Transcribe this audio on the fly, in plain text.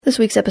This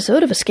week's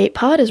episode of Escape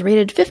Pod is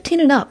rated 15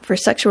 and up for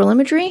sexual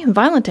imagery,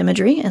 violent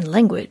imagery, and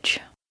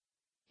language.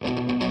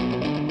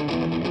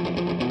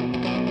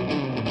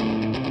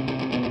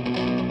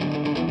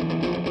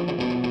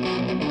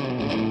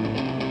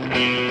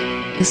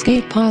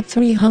 Escape Pod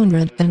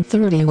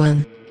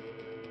 331.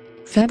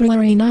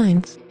 February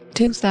 9th,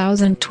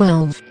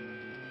 2012.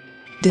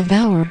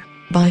 Devour,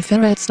 by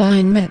Ferret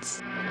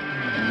Steinmetz.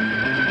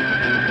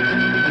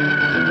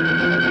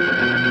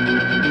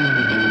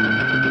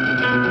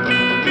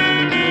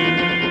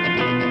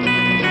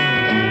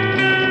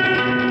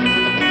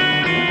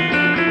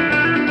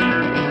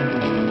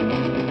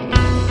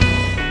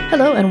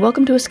 Hello and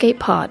welcome to Escape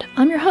Pod.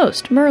 I'm your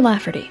host, Mur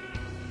Lafferty.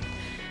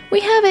 We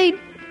have a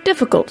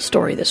difficult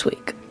story this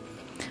week.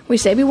 We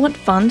say we want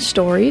fun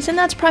stories, and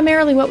that's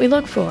primarily what we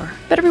look for.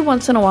 But every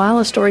once in a while,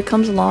 a story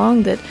comes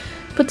along that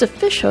puts a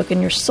fishhook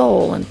in your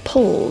soul and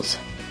pulls.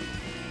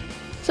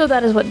 So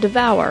that is what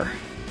Devour,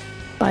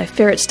 by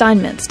Ferret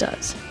Steinmetz,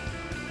 does.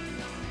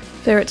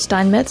 Ferret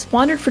Steinmetz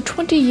wandered for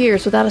 20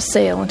 years without a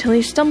sale until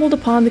he stumbled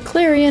upon the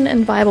Clarion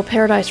and Viable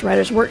Paradise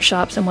Writers'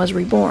 Workshops and was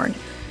reborn.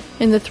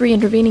 In the 3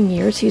 intervening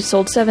years, he's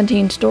sold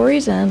 17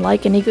 stories, and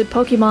like any good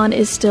Pokemon,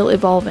 is still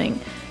evolving.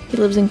 He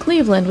lives in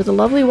Cleveland with a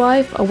lovely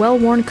wife, a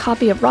well-worn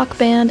copy of Rock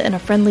Band, and a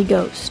friendly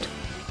ghost.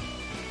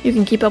 You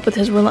can keep up with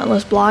his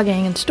relentless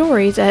blogging and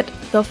stories at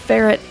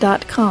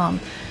theferret.com.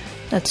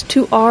 That's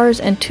 2 R's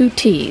and 2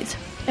 T's.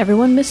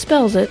 Everyone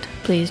misspells it,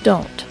 please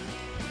don't.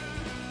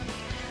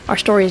 Our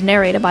story is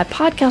narrated by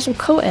Podcastle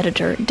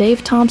co-editor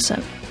Dave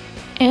Thompson,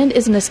 and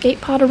is an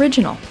Escape Pod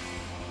original.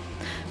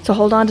 So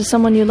hold on to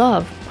someone you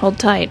love. Hold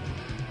tight.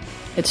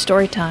 It's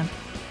story time.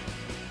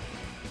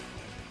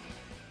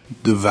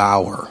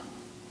 Devour,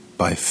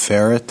 by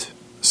Ferret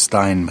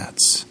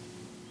Steinmetz.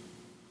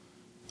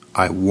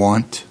 I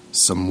want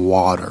some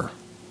water,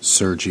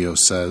 Sergio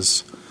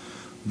says.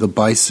 The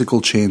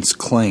bicycle chains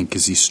clank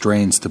as he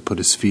strains to put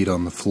his feet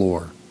on the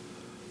floor.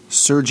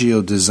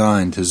 Sergio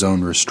designed his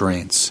own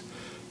restraints.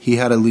 He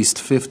had at least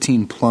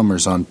 15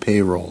 plumbers on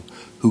payroll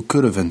who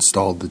could have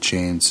installed the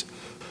chains,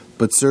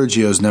 but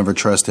Sergio's never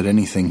trusted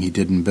anything he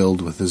didn't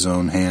build with his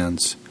own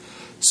hands.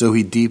 So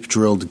he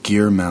deep-drilled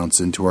gear mounts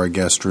into our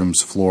guest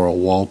room's floral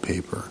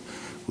wallpaper,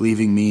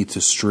 leaving me to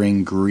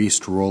string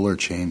greased roller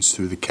chains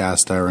through the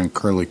cast-iron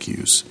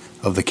curlicues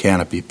of the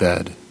canopy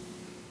bed.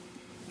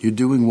 "You're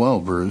doing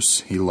well, Bruce,"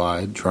 he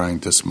lied, trying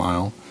to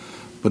smile,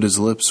 but his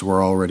lips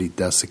were already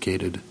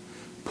desiccated,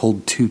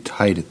 pulled too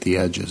tight at the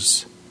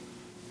edges.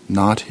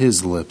 Not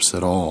his lips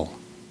at all.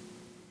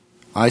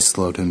 I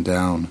slowed him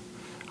down.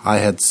 I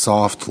had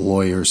soft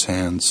lawyer's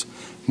hands,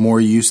 more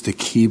used to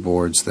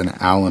keyboards than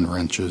Allen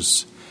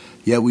wrenches,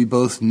 yet we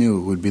both knew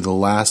it would be the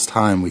last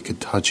time we could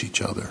touch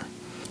each other.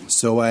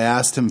 So I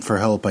asked him for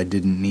help I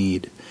didn't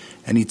need,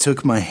 and he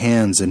took my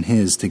hands in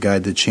his to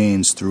guide the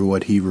chains through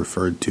what he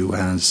referred to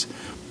as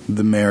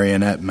the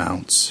marionette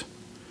mounts.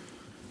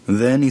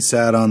 Then he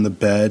sat on the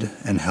bed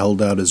and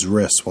held out his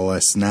wrists while I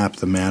snapped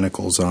the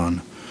manacles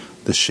on.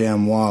 The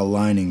chamois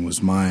lining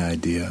was my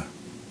idea,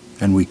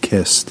 and we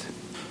kissed.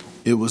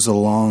 It was a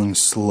long,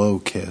 slow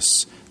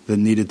kiss that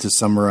needed to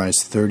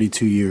summarize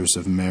 32 years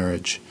of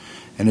marriage,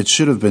 and it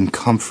should have been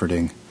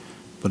comforting,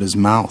 but his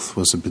mouth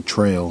was a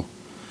betrayal.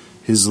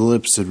 His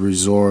lips had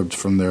resorbed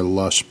from their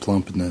lush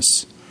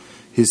plumpness.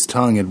 His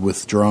tongue had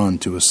withdrawn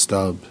to a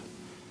stub.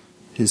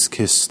 His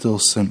kiss still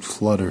sent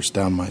flutters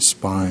down my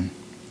spine.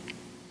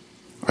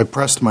 I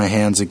pressed my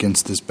hands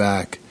against his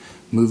back,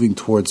 moving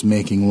towards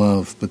making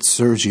love, but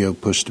Sergio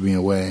pushed me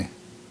away.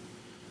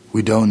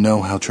 "We don't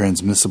know how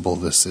transmissible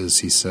this is,"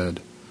 he said.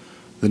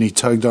 Then he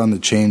tugged on the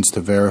chains to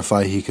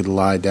verify he could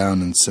lie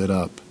down and sit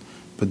up,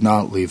 but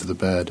not leave the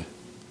bed.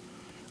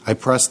 I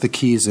pressed the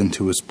keys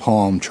into his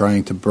palm,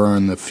 trying to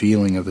burn the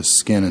feeling of his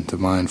skin into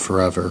mine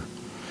forever.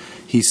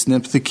 He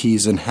snipped the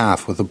keys in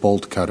half with a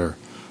bolt cutter,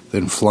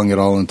 then flung it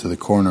all into the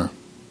corner.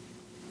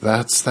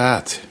 "That's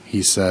that,"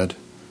 he said,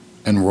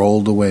 and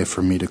rolled away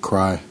for me to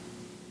cry.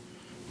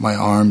 My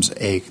arms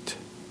ached,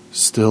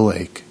 still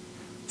ache,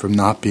 from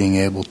not being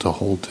able to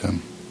hold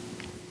him.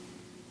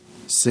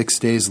 6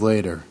 days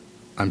later,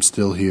 I'm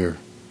still here,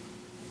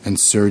 and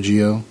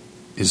Sergio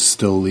is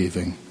still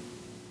leaving.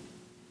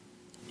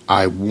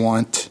 "I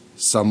want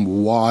some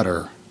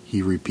water,"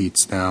 he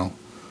repeats now,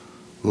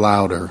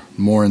 louder,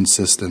 more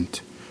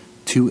insistent,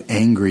 too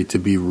angry to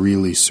be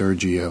really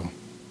Sergio.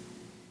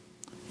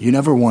 "You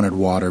never wanted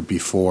water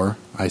before,"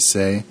 I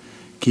say,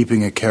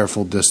 keeping a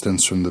careful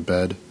distance from the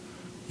bed.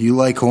 "You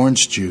like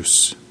orange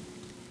juice."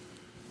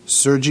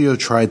 Sergio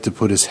tried to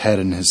put his head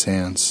in his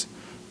hands.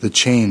 The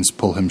chains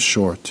pull him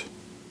short.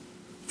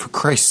 "For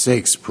Christ's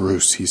sakes,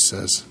 Bruce," he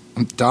says.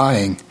 "I'm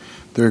dying.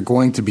 There are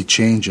going to be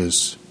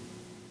changes."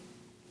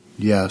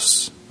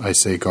 "Yes," I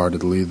say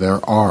guardedly,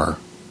 "there are.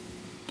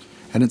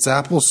 And it's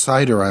apple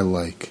cider I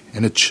like,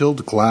 and a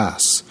chilled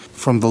glass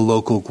from the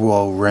local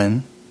Guo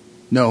Ren.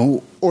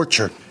 No,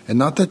 orchard. And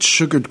not that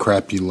sugared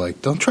crap you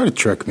like. Don't try to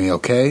trick me,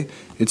 okay?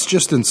 It's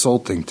just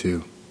insulting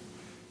to."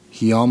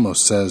 He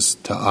almost says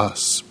to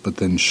us, but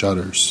then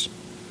shudders.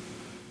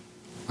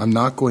 I'm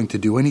not going to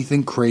do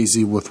anything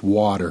crazy with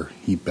water,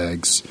 he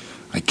begs.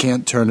 I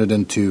can't turn it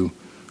into,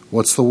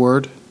 what's the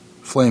word?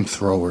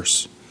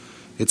 Flamethrowers.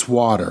 It's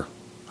water.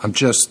 I'm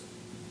just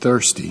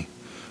thirsty.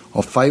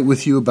 I'll fight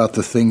with you about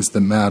the things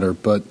that matter,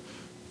 but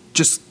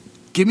just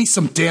give me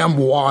some damn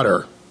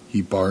water,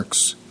 he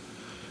barks.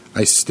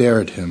 I stare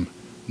at him,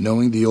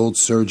 knowing the old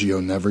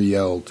Sergio never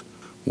yelled,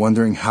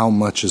 wondering how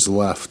much is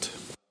left.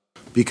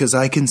 Because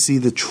I can see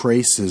the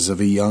traces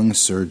of a young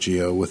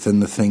Sergio within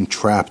the thing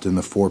trapped in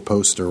the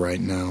four-poster right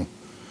now.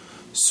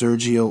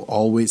 Sergio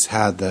always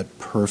had that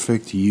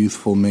perfect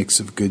youthful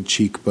mix of good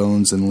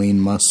cheekbones and lean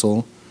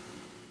muscle.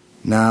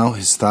 Now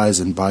his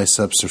thighs and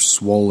biceps are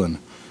swollen,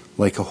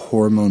 like a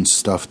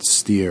hormone-stuffed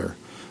steer.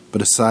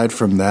 But aside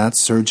from that,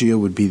 Sergio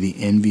would be the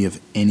envy of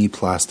any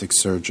plastic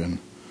surgeon.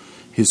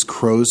 His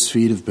crow's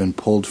feet have been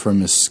pulled from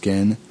his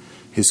skin,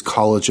 his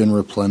collagen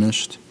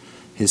replenished.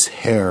 His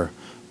hair,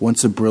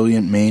 once a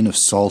brilliant mane of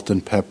salt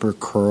and pepper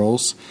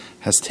curls,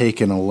 has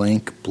taken a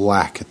lank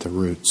black at the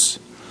roots.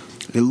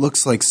 It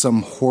looks like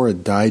some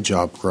horrid dye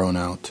job grown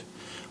out.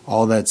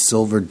 All that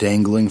silver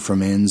dangling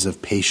from ends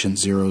of Patient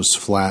Zero's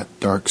flat,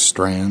 dark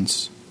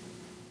strands.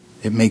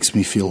 It makes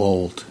me feel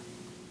old.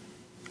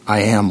 I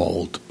am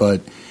old,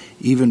 but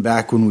even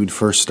back when we'd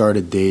first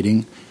started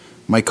dating,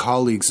 my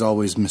colleagues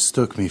always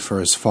mistook me for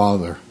his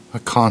father, a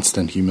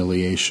constant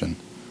humiliation.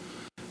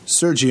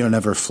 Sergio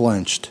never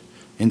flinched.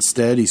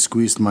 Instead, he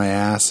squeezed my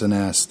ass and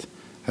asked,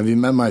 "Have you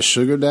met my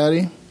sugar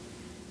daddy?"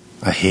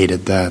 I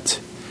hated that.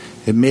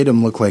 It made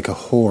him look like a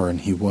whore,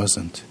 and he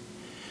wasn't.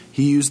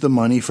 He used the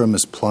money from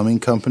his plumbing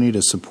company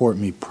to support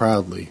me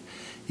proudly,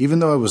 even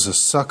though I was a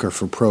sucker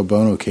for pro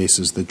bono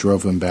cases that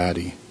drove him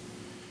batty.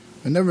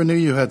 "I never knew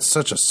you had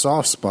such a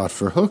soft spot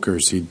for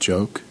hookers," he'd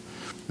joke.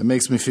 "It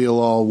makes me feel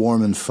all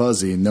warm and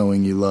fuzzy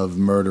knowing you love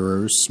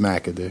murderers,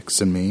 smack-a-dicks,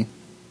 and me."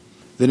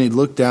 Then he'd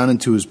look down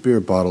into his beer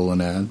bottle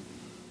and add,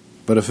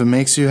 "But if it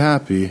makes you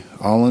happy,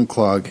 I'll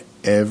unclog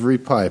every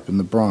pipe in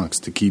the Bronx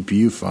to keep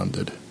you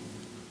funded."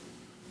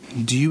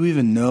 "Do you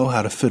even know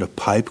how to fit a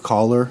pipe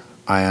collar?"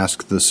 I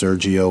asked the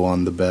Sergio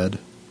on the bed.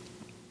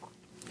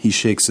 He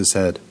shakes his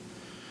head.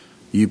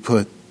 "You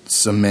put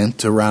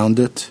cement around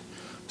it?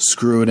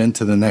 Screw it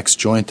into the next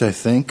joint, I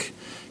think.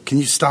 Can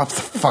you stop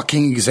the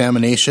fucking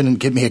examination and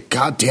get me a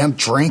goddamn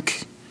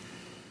drink?"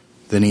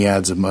 Then he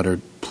adds a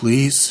muttered,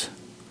 "Please?"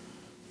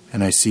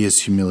 And I see his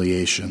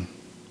humiliation.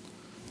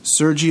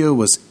 Sergio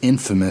was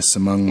infamous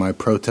among my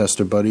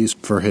protester buddies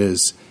for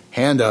his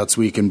handouts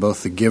week in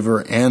both the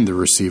giver and the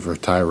receiver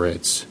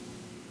tirades.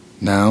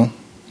 Now,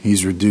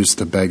 he's reduced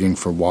to begging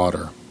for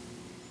water.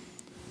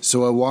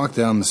 So I walk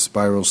down the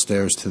spiral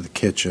stairs to the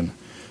kitchen,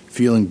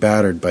 feeling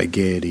battered by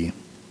gaiety.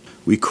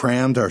 We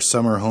crammed our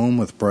summer home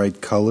with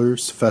bright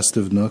colors,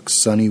 festive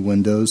nooks, sunny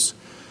windows,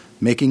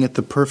 making it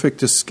the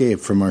perfect escape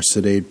from our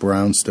sedate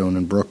brownstone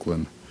in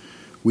Brooklyn.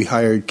 We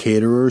hired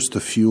caterers to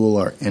fuel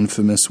our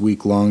infamous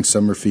week-long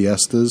summer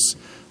fiestas,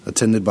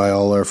 attended by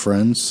all our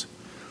friends.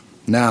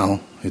 Now,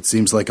 it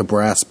seems like a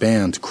brass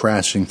band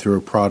crashing through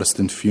a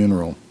Protestant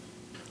funeral.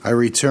 I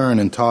return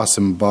and toss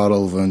him a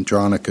bottle of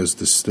Andronica's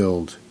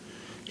distilled.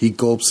 He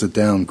gulps it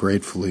down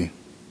gratefully.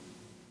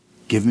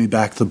 "Give me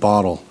back the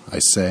bottle," I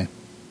say.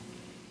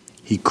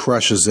 He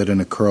crushes it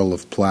in a curl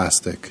of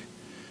plastic.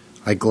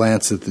 I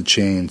glance at the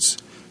chains.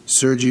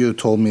 Sergio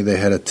told me they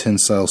had a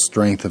tensile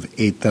strength of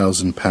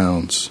 8,000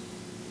 pounds.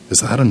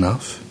 Is that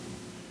enough?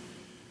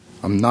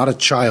 "I'm not a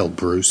child,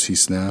 Bruce," he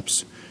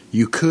snaps.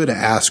 "You could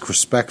ask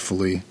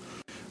respectfully.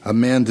 A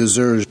man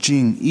deserves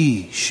Jing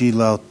Yi Shi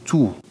Lao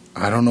Tu."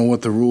 "I don't know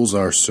what the rules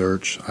are,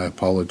 Serge," I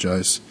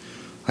apologize.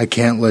 "I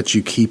can't let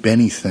you keep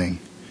anything.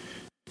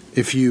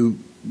 If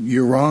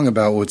you're wrong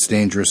about what's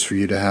dangerous for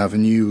you to have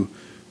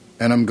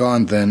and I'm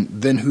gone,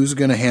 then who's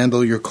going to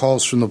handle your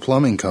calls from the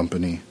plumbing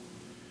company?"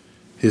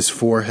 His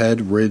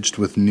forehead, ridged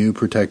with new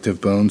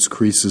protective bones,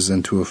 creases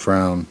into a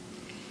frown.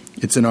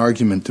 It's an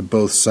argument to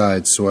both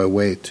sides, so I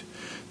wait.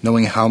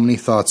 Knowing how many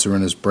thoughts are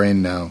in his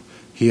brain now,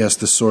 he has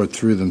to sort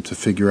through them to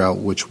figure out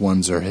which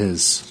ones are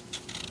his.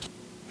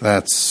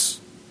 "That's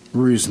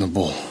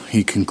reasonable,"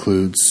 he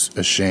concludes,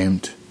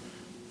 ashamed.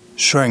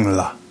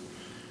 "Shrengla."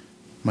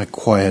 My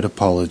quiet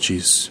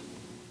apologies.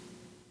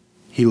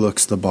 He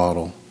looks the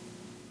bottle.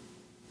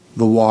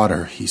 "The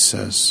water," he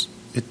says.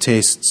 "It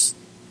tastes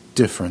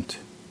different.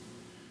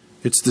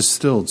 It's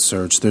distilled,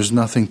 Serge. There's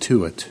nothing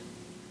to it."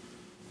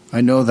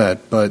 "I know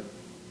that, but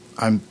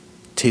I'm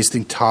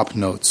tasting top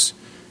notes.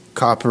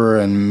 Copper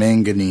and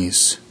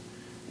manganese.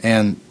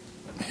 And,"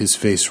 his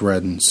face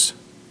reddens,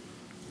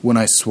 "when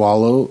I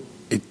swallow,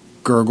 it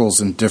gurgles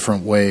in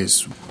different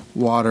ways.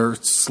 Water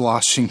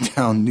sloshing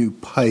down new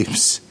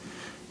pipes."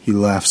 He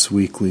laughs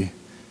weakly.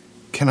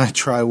 "Can I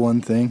try one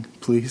thing,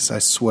 please? I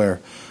swear,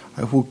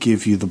 I will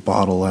give you the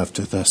bottle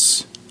after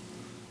this."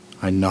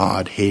 I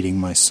nod, hating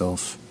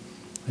myself.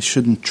 I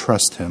shouldn't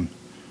trust him,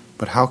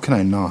 but how can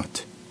I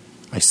not?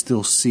 I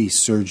still see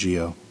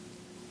Sergio.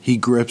 He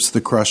grips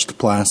the crushed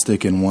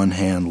plastic in one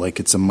hand like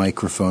it's a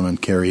microphone on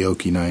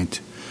karaoke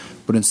night,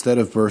 but instead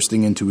of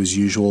bursting into his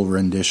usual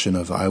rendition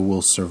of "I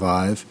Will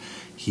Survive,"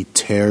 He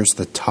tears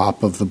the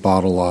top of the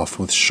bottle off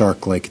with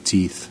shark-like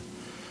teeth.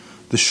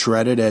 The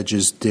shredded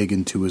edges dig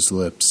into his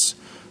lips.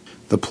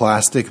 The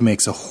plastic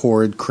makes a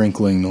horrid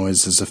crinkling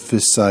noise as a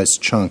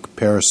fist-sized chunk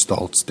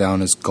peristalts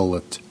down his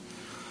gullet.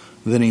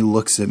 Then he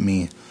looks at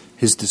me,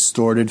 his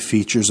distorted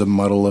features a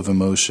muddle of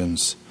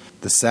emotions.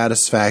 The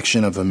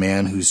satisfaction of a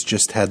man who's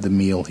just had the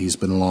meal he's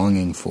been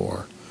longing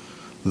for.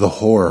 The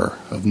horror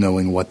of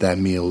knowing what that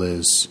meal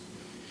is.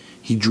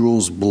 He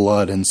drools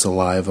blood and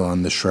saliva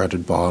on the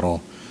shredded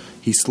bottle.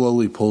 He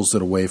slowly pulls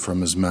it away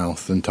from his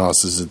mouth and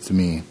tosses it to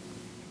me.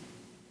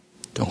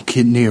 "Don't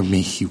get near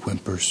me," he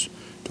whimpers.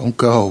 "Don't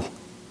go."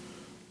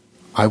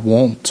 "I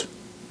won't."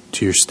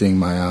 Tears sting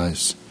my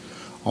eyes.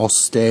 "I'll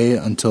stay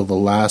until the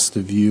last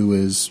of you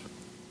is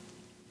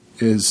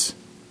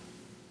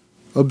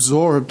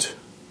absorbed."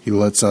 He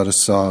lets out a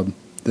sob,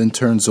 then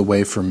turns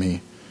away from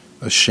me,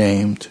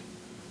 ashamed,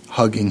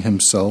 hugging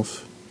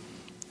himself.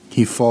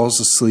 He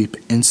falls asleep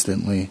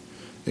instantly,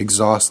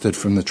 exhausted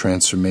from the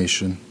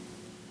transformation.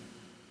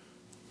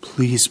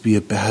 "Please be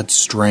a bad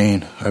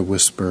strain," I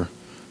whisper.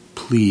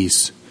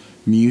 "Please,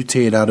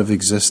 mutate out of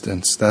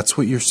existence. That's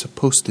what you're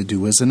supposed to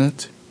do, isn't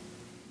it?"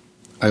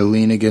 I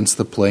lean against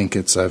the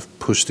blankets I've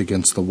pushed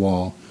against the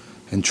wall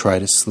and try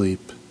to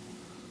sleep.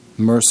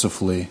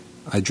 Mercifully,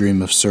 I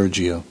dream of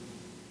Sergio.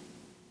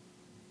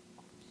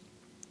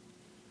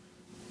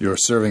 "You're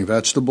serving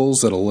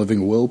vegetables at a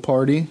living will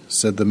party?"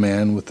 said the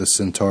man with the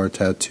centaur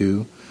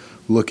tattoo,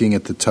 looking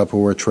at the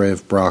Tupperware tray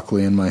of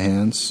broccoli in my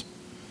hands.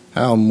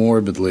 How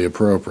morbidly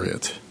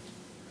appropriate.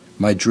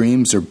 My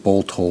dreams are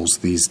bolt holes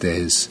these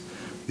days.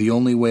 The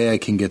only way I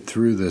can get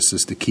through this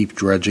is to keep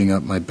dredging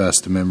up my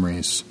best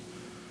memories.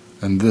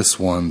 And this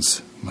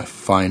one's my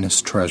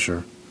finest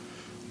treasure.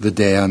 The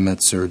day I met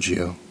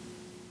Sergio.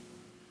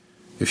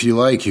 "If you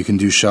like, you can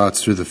do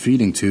shots through the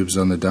feeding tubes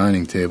on the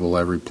dining table,"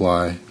 I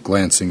reply,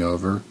 glancing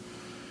over.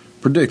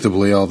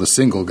 Predictably, all the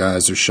single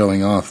guys are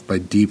showing off by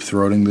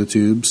deep-throating the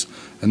tubes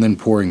and then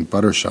pouring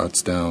butter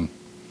shots down.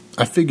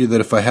 I figure that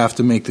if I have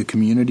to make the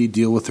community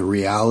deal with the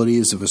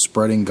realities of a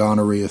spreading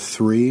gonorrhea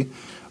 3,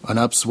 an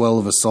upswell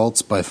of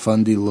assaults by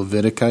fundy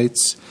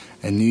Levitikites,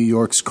 and New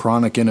York's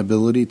chronic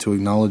inability to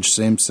acknowledge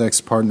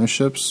same-sex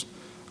partnerships,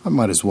 I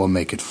might as well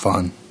make it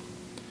fun.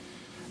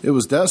 "It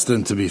was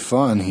destined to be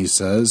fun," he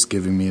says,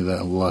 giving me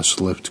that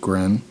lush-lipped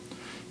grin.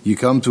 "You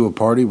come to a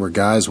party where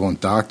guys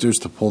want doctors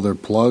to pull their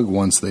plug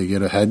once they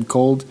get a head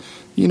cold,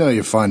 you know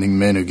you're finding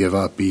men who give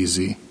up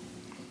easy."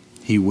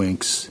 He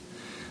winks.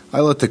 I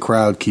let the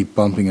crowd keep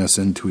bumping us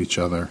into each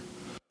other.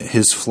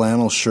 His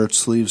flannel shirt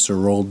sleeves are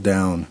rolled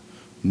down,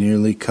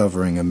 nearly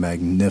covering a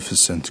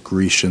magnificent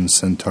Grecian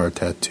centaur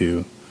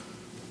tattoo.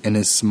 And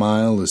his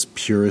smile is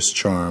purest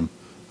charm,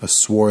 a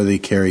swarthy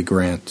Cary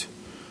Grant.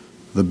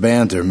 The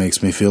banter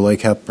makes me feel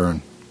like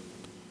Hepburn.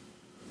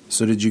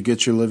 "So did you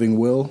get your living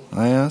will?"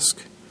 I ask.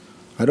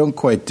 I don't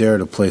quite dare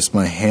to place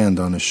my hand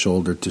on his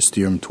shoulder to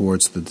steer him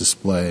towards the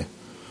display.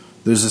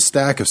 There's a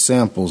stack of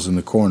samples in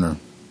the corner.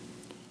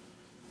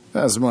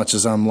 "As much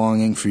as I'm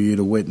longing for you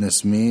to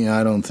witness me,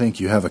 I don't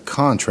think you have a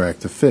contract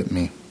to fit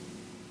me."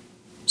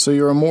 "So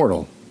you're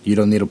immortal? You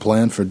don't need a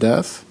plan for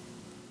death?"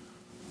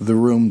 The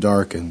room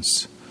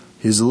darkens.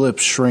 His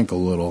lips shrink a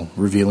little,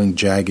 revealing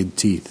jagged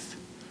teeth.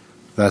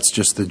 "That's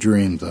just the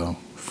dream, though.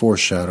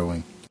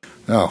 Foreshadowing."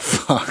 "Oh,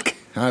 fuck.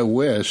 I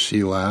wish,"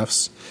 he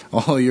laughs.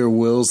 "All your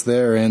wills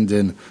there end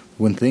in,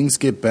 'When things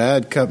get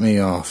bad, cut me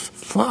off.'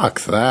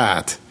 Fuck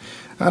that.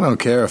 I don't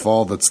care if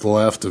all that's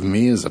left of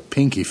me is a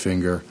pinky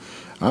finger.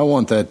 I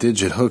want that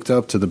digit hooked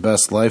up to the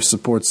best life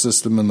support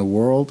system in the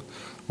world,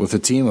 with a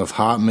team of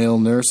hot male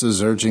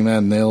nurses urging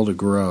that nail to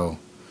grow.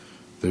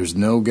 There's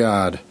no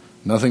God,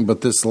 nothing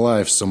but this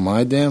life, so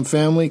my damn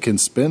family can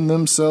spin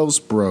themselves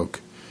broke.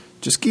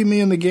 Just keep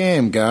me in the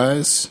game,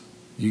 guys.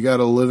 You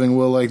got a living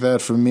will like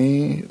that for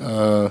me?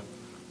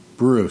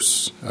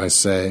 Bruce," I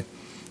say,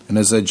 and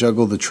as I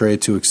juggle the tray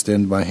to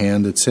extend my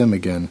hand, it's him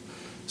again,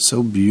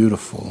 so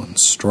beautiful and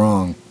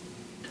strong.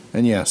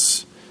 "And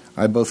yes,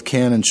 I both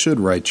can and should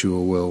write you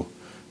a will,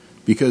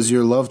 because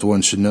your loved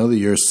one should know that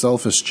you're a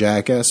selfish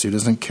jackass who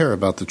doesn't care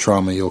about the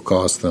trauma you'll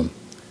cause them."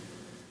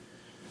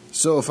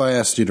 "So if I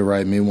asked you to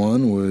write me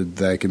one, would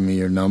that give me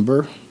your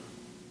number?"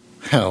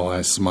 "Hell,"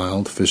 I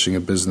smiled, fishing a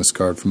business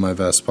card from my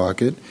vest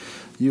pocket.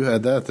 "You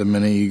had that the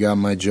minute you got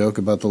my joke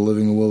about the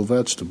living will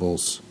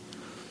vegetables."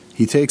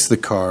 He takes the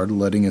card,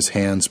 letting his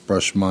hands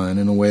brush mine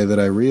in a way that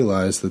I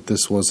realize that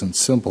this wasn't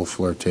simple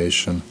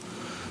flirtation,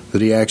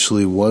 that he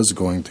actually was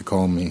going to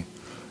call me,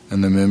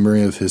 and the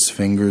memory of his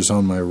fingers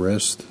on my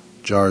wrist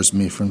jars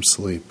me from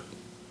sleep.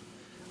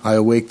 I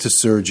awake to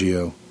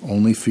Sergio,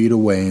 only feet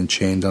away and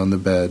chained on the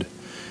bed,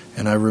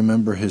 and I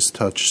remember his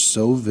touch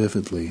so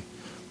vividly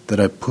that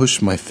I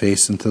push my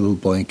face into the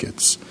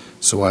blankets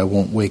so I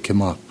won't wake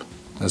him up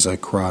as I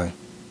cry.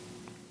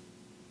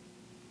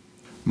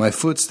 My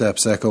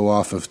footsteps echo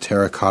off of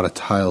terracotta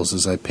tiles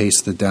as I pace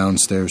the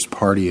downstairs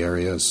party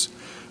areas,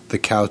 the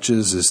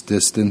couches as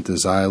distant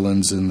as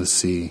islands in the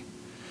sea.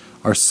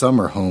 Our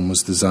summer home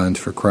was designed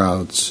for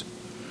crowds.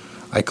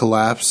 I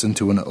collapse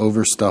into an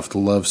overstuffed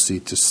love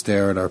seat to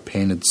stare at our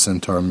painted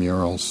centaur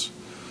murals.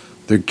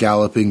 They're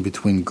galloping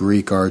between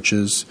Greek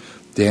arches,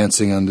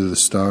 dancing under the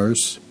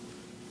stars.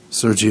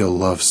 Sergio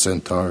loves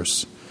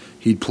centaurs.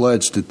 He'd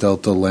pledged to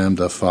Delta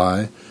Lambda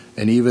Phi,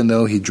 and even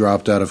though he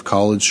dropped out of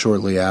college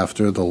shortly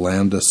after, the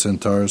Lambda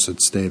centaurs had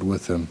stayed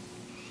with him.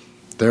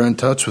 They're in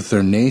touch with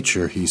their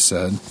nature, he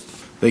said.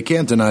 They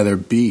can't deny they're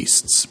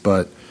beasts,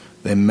 but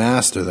they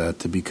master that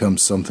to become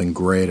something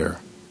greater.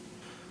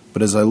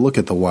 But as I look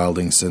at the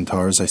wilding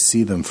centaurs, I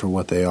see them for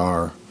what they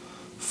are,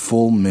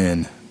 full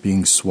men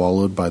being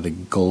swallowed by the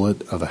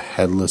gullet of a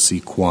headless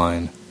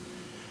equine.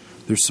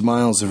 Their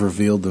smiles have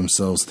revealed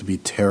themselves to be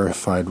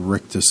terrified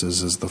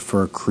rictuses as the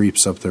fur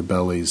creeps up their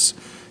bellies,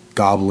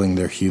 gobbling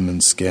their human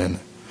skin.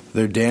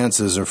 Their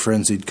dances are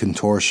frenzied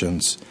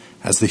contortions,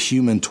 as the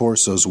human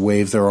torsos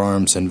wave their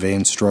arms in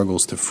vain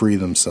struggles to free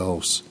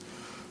themselves.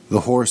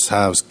 The horse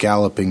halves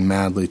galloping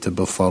madly to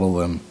befuddle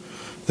them.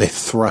 They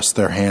thrust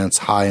their hands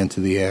high into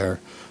the air,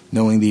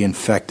 knowing the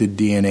infected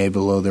DNA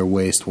below their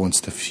waist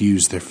wants to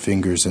fuse their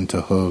fingers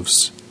into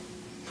hooves.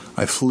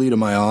 I flee to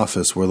my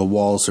office where the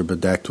walls are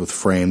bedecked with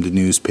framed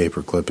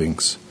newspaper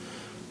clippings.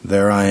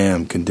 There I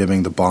am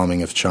condemning the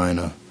bombing of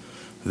China.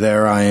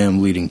 There I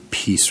am leading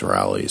peace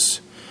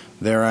rallies.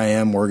 There I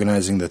am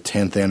organizing the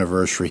 10th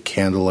anniversary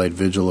candlelight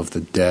vigil of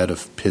the dead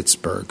of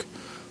Pittsburgh,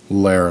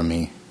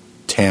 Laramie,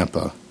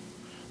 Tampa.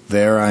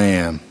 There I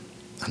am,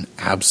 an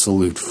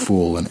absolute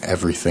fool in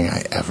everything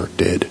I ever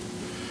did.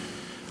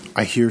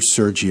 I hear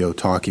Sergio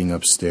talking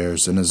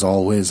upstairs, and as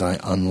always I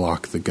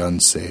unlock the gun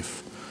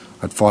safe.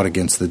 I'd fought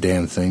against the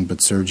damn thing, but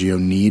Sergio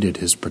needed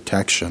his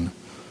protection,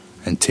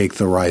 and take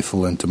the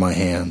rifle into my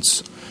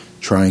hands,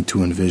 trying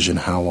to envision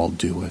how I'll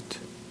do it.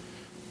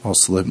 I'll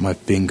slip my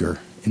finger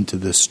into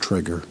this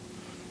trigger.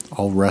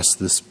 I'll rest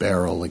this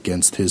barrel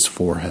against his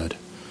forehead.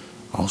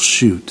 I'll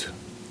shoot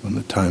when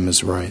the time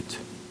is right.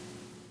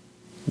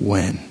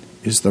 When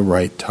is the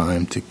right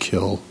time to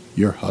kill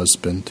your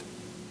husband?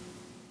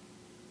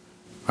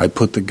 I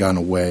put the gun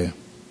away.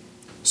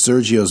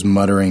 Sergio's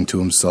muttering to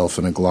himself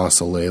in a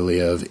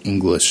glossolalia of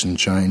English and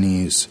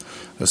Chinese,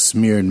 a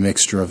smeared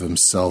mixture of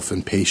himself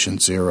and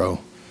patient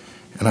zero,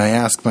 and I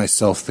ask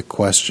myself the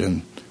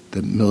question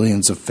that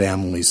millions of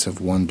families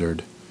have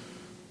wondered.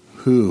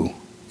 Who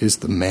is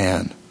the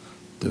man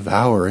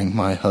devouring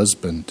my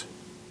husband?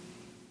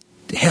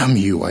 Damn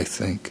you, I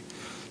think.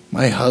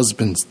 My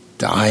husband's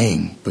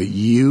dying, but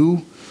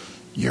you're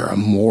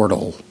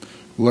immortal,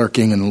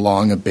 lurking in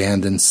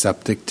long-abandoned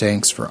septic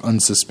tanks for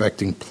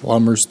unsuspecting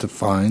plumbers to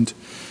find.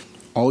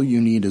 All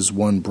you need is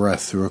one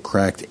breath through a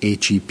cracked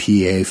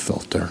HEPA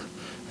filter,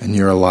 and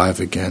you're alive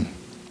again.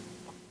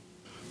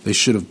 They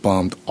should have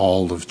bombed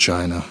all of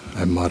China,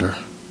 I mutter.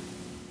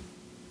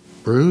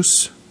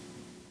 Bruce?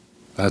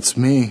 That's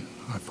me,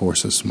 I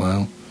force a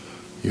smile.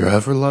 Your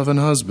ever-loving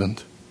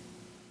husband.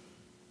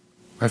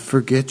 I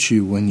forget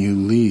you when you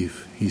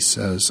leave, he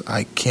says.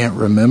 I can't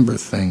remember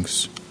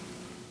things.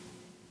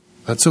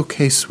 That's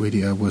okay,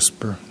 sweetie, I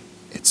whisper.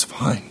 It's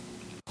fine.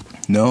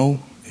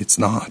 No, it's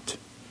not.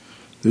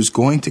 There's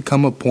going to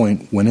come a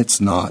point when it's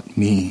not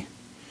me.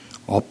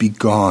 I'll be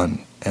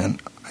gone,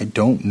 and I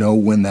don't know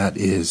when that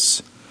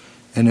is.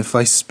 And if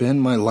I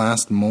spend my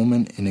last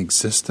moment in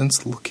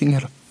existence looking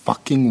at a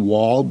fucking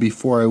wall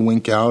before I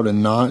wink out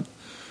and not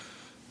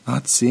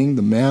seeing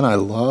the man I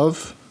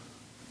love,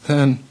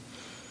 then,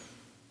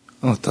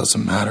 well, it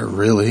doesn't matter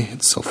really.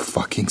 It's so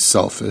fucking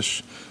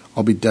selfish.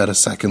 I'll be dead a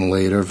second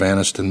later,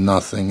 vanished to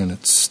nothing, and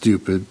it's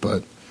stupid,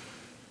 but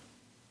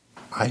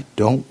I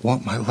don't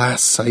want my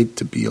last sight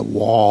to be a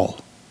wall.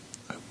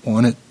 I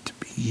want it to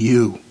be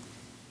you.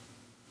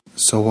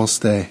 So I'll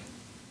stay.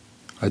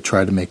 I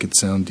try to make it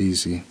sound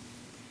easy.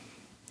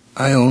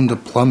 I owned a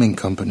plumbing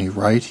company,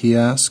 right? He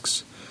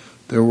asks.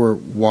 There were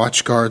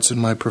watch guards in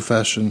my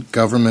profession,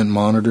 government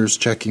monitors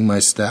checking my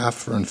staff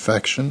for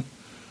infection.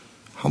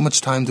 How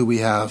much time do we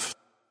have?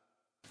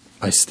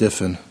 I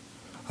stiffen.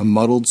 A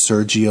muddled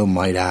Sergio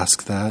might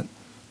ask that,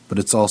 but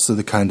it's also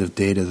the kind of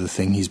data the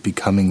thing he's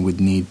becoming would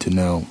need to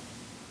know.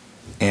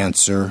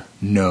 Answer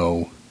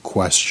no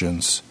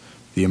questions,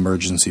 the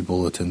emergency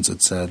bulletins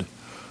had said.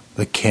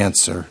 The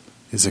cancer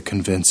is a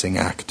convincing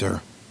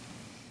actor.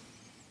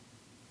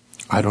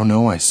 I don't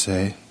know, I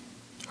say.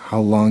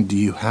 How long do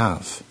you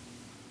have?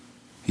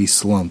 He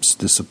slumps,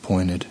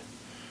 disappointed.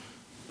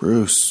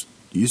 Bruce,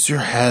 use your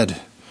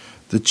head.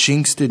 The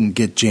Chinks didn't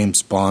get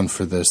James Bond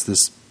for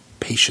this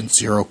patient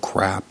zero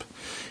crap.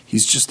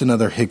 He's just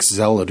another Hicks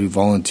zealot who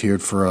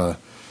volunteered for a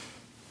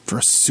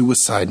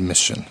suicide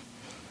mission.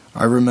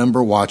 I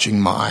remember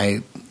watching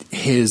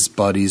his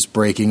buddies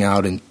breaking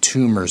out in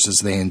tumors as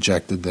they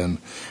injected them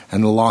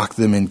and locked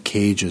them in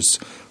cages,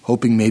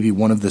 hoping maybe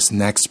one of this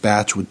next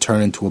batch would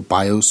turn into a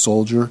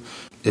bio-soldier.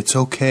 It's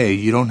okay,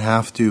 you don't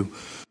have to.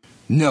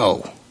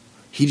 No,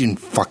 he didn't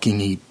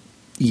fucking eat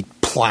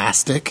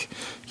plastic.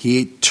 He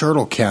ate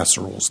turtle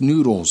casseroles,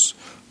 noodles.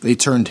 They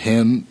turned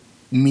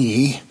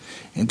me,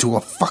 into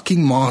a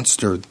fucking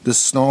monster, the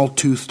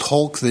snarl-toothed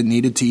Hulk that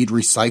needed to eat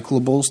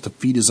recyclables to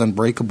feed his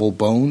unbreakable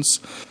bones.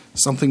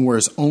 Something where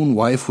his own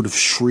wife would have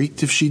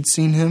shrieked if she'd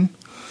seen him.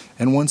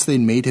 And once they'd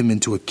made him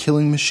into a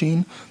killing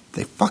machine,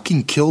 they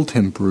fucking killed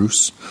him,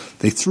 Bruce.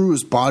 They threw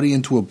his body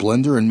into a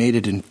blender and made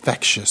it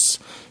infectious.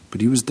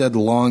 But he was dead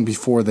long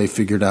before they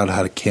figured out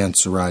how to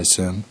cancerize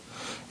him.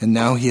 And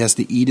now he has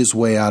to eat his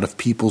way out of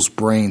people's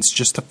brains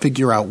just to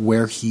figure out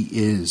where he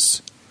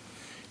is.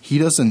 He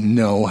doesn't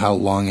know how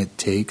long it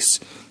takes.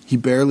 He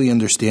barely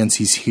understands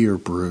he's here,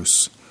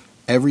 Bruce.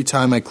 Every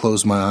time I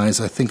close my eyes,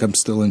 I think I'm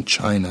still in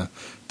China,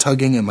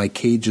 tugging at my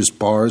cage's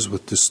bars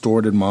with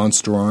distorted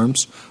monster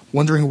arms,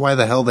 wondering why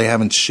the hell they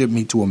haven't shipped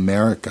me to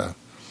America.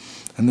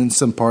 And then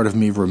some part of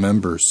me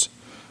remembers.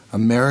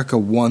 America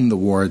won the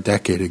war a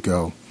decade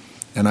ago,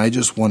 and I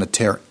just want to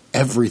tear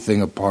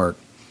everything apart.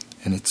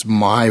 And it's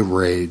my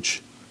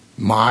rage,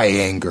 my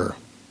anger.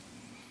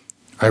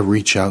 I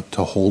reach out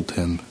to hold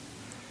him.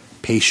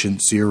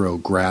 Patient Zero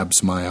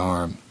grabs my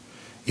arm.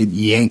 It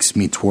yanks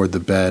me toward the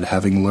bed,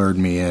 having lured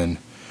me in.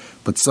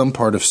 But some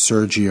part of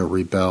Sergio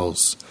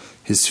rebels.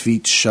 His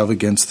feet shove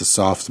against the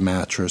soft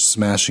mattress,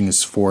 smashing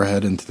his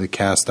forehead into the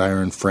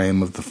cast-iron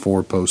frame of the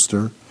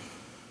four-poster.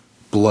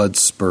 Blood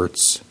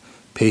spurts.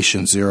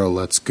 Patient Zero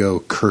lets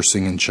go,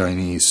 cursing in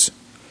Chinese.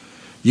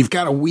 "You've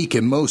got a week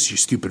at most, you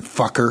stupid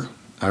fucker."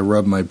 I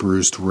rub my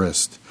bruised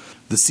wrist.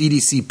 "The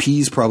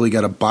CDCP's probably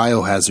got a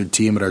biohazard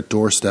team at our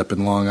doorstep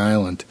in Long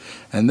Island,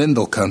 and then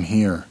they'll come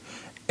here.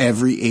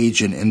 Every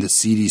agent in the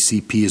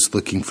CDCP is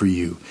looking for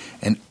you,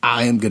 and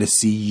I am going to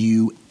see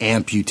you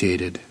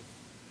amputated."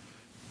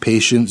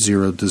 Patient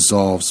Zero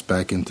dissolves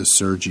back into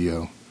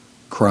Sergio,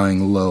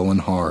 crying low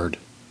and hard.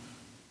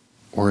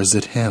 Or is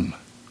it him?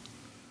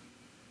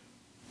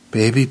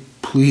 "Baby,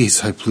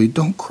 please," I plead,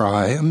 "don't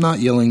cry. I'm not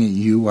yelling at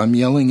you. I'm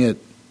yelling at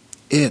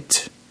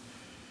it."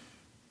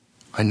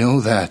 "I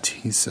know that,"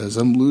 he says.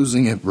 "I'm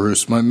losing it,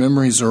 Bruce. My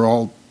memories are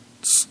all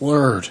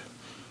slurred."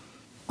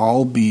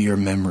 "I'll be your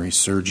memory,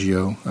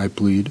 Sergio," I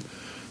plead.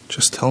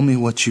 "Just tell me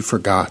what you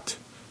forgot.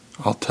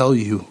 I'll tell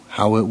you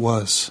how it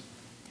was."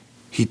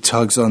 He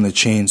tugs on the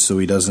chain so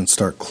he doesn't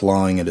start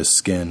clawing at his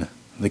skin.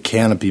 The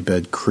canopy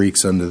bed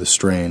creaks under the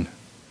strain.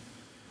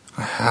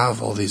 "I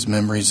have all these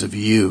memories of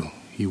you,"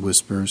 he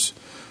whispers,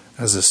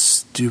 "as a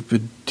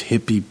stupid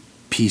hippie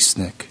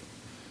peacenik."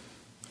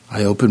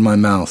 I open my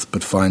mouth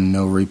but find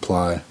no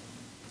reply.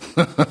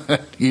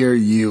 "Here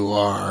you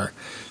are,"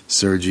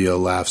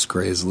 Sergio laughs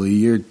crazily.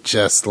 "You're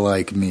just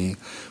like me,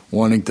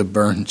 wanting to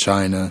burn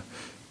China,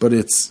 but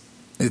it's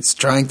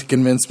trying to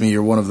convince me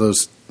you're one of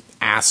those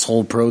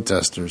asshole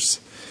protesters.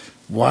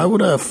 Why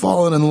would I have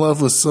fallen in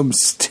love with some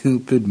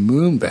stupid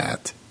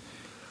moonbat?"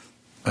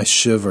 I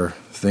shiver,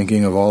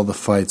 thinking of all the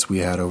fights we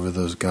had over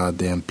those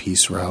goddamn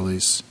peace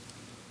rallies.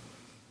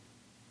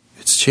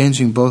 "It's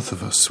changing both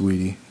of us,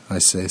 sweetie," I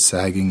say,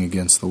 sagging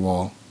against the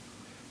wall.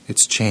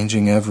 "It's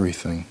changing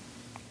everything."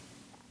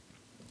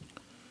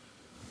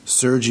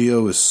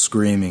 Sergio is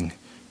screaming.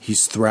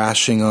 He's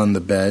thrashing on the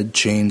bed,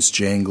 chains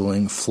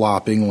jangling,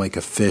 flopping like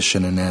a fish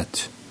in a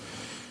net.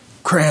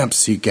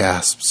 "Cramps," he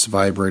gasps,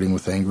 vibrating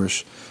with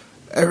anguish.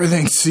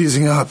 "Everything's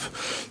seizing up.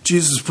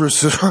 Jesus,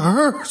 Bruce, it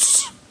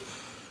hurts."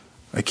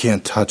 I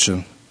can't touch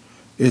him.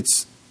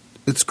 It's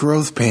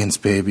growth pains,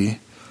 baby."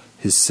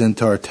 His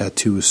centaur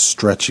tattoo is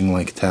stretching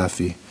like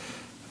taffy.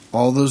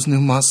 "All those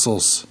new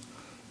muscles."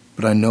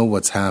 But I know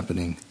what's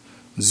happening.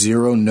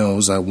 Zero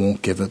knows I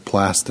won't give it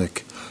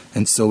plastic,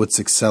 and so it's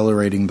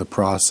accelerating the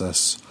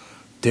process,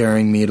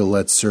 daring me to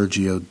let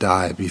Sergio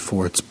die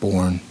before it's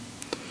born.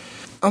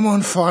 "I'm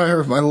on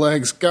fire, my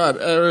legs, God,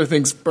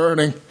 everything's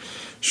burning,"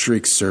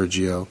 shrieks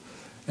Sergio,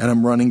 and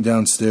I'm running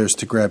downstairs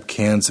to grab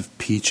cans of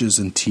peaches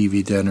and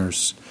TV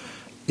dinners.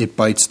 It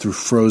bites through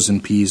frozen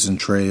peas and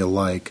tray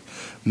alike,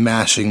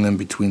 mashing them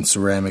between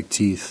ceramic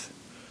teeth.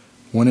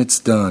 When it's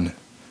done,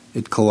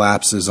 it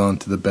collapses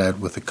onto the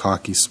bed with a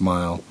cocky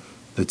smile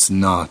that's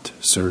not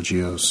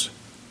Sergio's.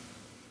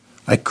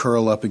 I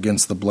curl up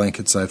against the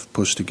blankets I've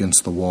pushed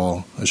against the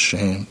wall,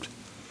 ashamed.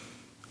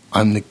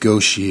 I'm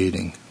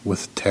negotiating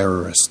with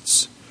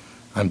terrorists.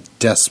 I'm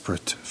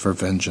desperate for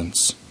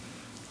vengeance.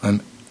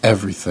 I'm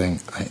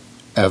everything I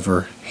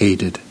ever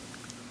hated.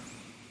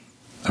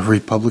 A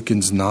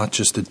Republican's not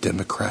just a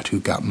Democrat who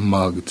got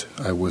mugged,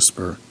 I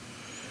whisper.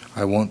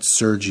 I want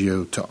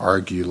Sergio to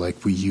argue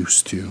like we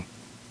used to,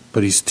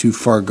 but he's too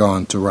far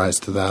gone to rise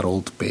to that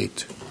old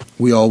bait.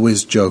 We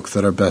always joke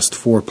that our best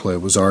foreplay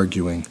was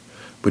arguing,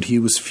 but he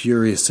was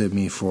furious at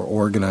me for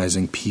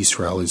organizing peace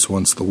rallies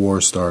once the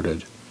war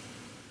started.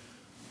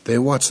 They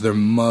watched their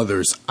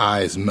mother's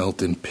eyes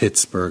melt in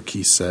Pittsburgh,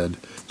 he said,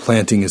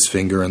 planting his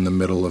finger in the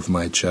middle of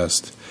my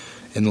chest.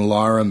 In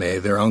Laramie,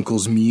 their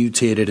uncles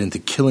mutated into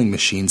killing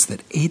machines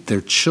that ate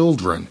their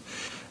children.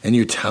 And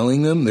you're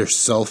telling them they're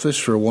selfish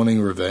for wanting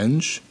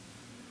revenge?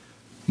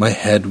 My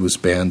head was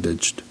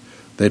bandaged.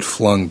 They'd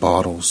flung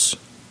bottles.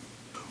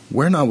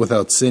 We're not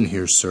without sin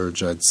here,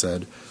 Serge, I'd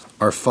said.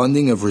 Our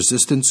funding of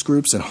resistance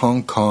groups in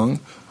Hong Kong,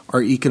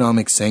 our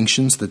economic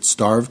sanctions that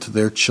starved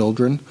their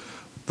children,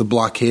 the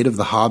blockade of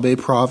the Hebei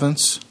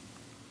province.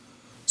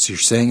 So you're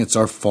saying it's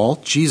our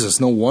fault? Jesus,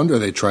 no wonder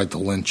they tried to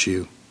lynch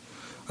you.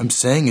 I'm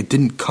saying it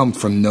didn't come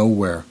from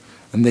nowhere.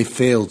 And they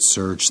failed,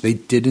 Serge. They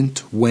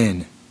didn't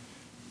win.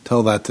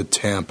 Tell that to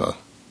Tampa.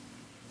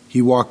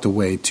 He walked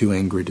away, too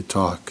angry to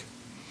talk.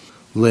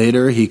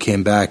 Later, he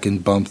came back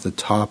and bumped the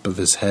top of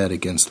his head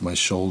against my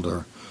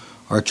shoulder,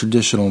 our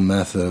traditional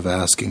method of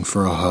asking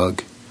for a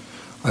hug.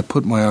 I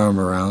put my arm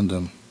around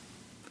him.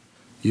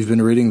 You've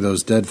been reading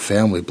those dead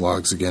family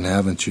blogs again,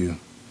 haven't you?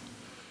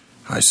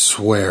 I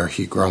swear,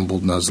 he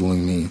grumbled,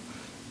 nuzzling me.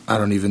 I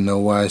don't even know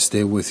why I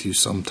stay with you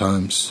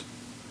sometimes.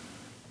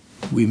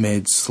 We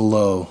made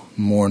slow,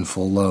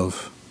 mournful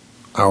love,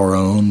 our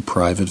own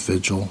private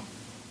vigil.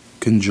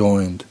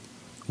 Conjoined,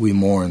 we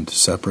mourned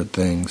separate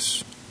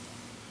things.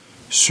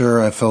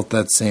 Sure, I felt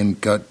that same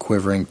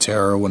gut-quivering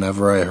terror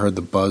whenever I heard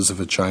the buzz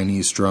of a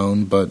Chinese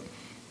drone, but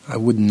I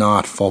would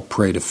not fall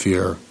prey to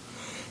fear.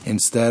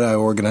 Instead, I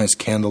organized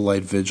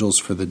candlelight vigils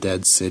for the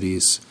dead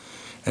cities,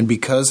 and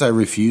because I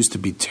refused to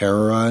be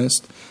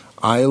terrorized,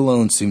 I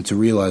alone seemed to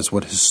realize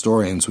what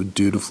historians would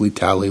dutifully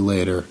tally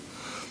later.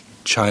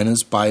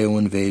 China's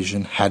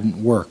bio-invasion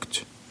hadn't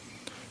worked.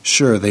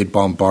 Sure, they'd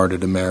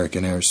bombarded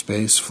American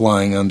airspace,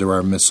 flying under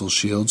our missile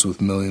shields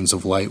with millions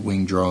of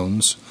light-wing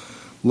drones,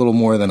 little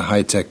more than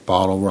high-tech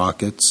bottle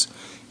rockets,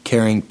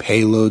 carrying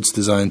payloads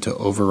designed to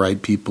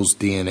overwrite people's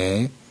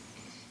DNA.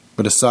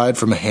 But aside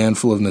from a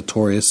handful of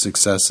notorious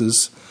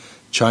successes,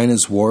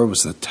 China's war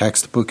was a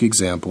textbook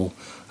example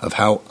of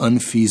how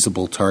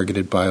unfeasible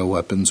targeted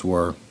bioweapons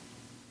were.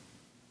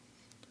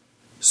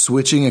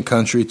 Switching a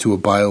country to a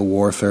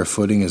biowarfare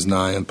footing is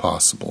nigh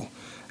impossible.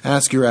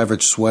 Ask your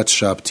average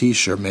sweatshop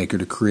t-shirt maker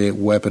to create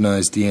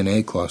weaponized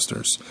DNA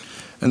clusters,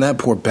 and that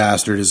poor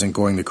bastard isn't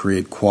going to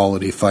create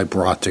quality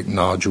fibrotic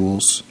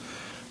nodules.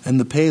 And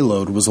the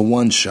payload was a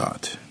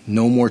one-shot,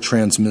 no more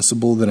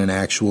transmissible than an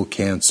actual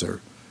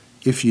cancer.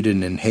 If you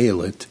didn't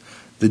inhale it,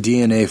 the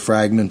DNA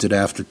fragmented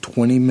after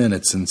 20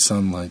 minutes in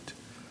sunlight.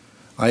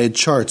 I had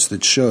charts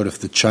that showed if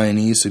the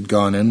Chinese had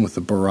gone in with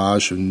a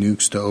barrage of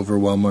nukes to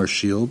overwhelm our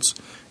shields,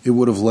 it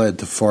would have led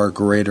to far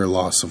greater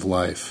loss of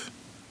life.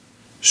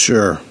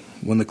 Sure,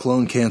 when the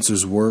clone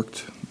cancers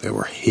worked, they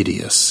were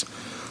hideous.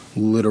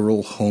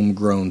 Literal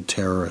homegrown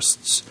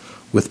terrorists,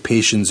 with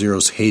patient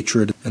zero's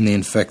hatred and the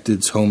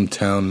infected's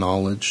hometown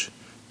knowledge.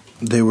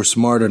 They were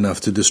smart enough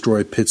to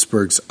destroy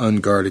Pittsburgh's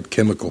unguarded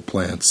chemical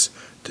plants,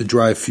 to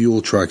drive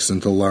fuel trucks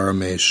into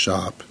Larame's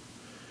shop.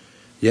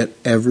 Yet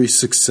every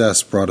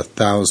success brought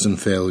 1,000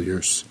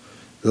 failures.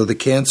 Though the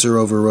cancer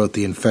overwrote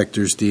the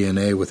infector's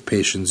DNA with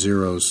patient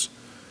zero's,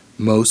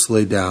 most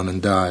lay down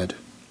and died.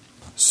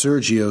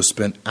 Sergio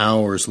spent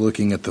hours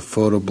looking at the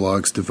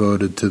photoblogs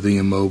devoted to the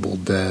immobile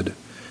dead.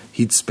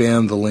 He'd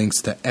spammed the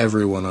links to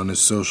everyone on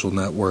his social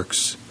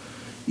networks.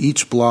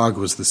 Each blog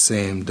was the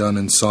same, done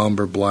in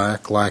somber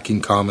black,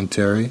 lacking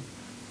commentary.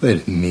 They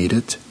didn't need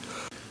it.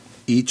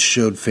 Each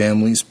showed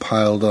families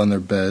piled on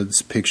their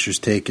beds, pictures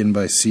taken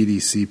by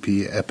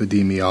CDCP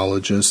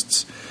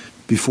epidemiologists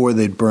before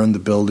they'd burned the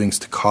buildings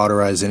to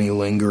cauterize any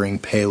lingering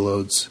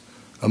payloads.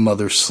 A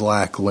mother's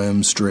slack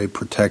limbs draped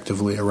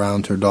protectively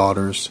around her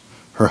daughters,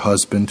 her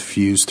husband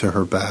fused to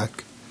her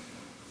back.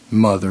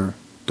 Mother,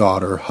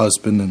 daughter,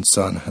 husband, and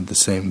son had the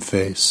same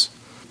face,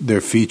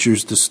 their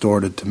features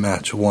distorted to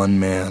match one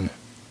man,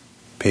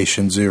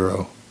 Patient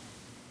Zero.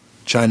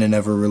 China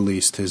never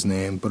released his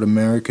name, but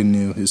America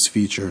knew his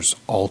features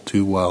all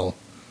too well.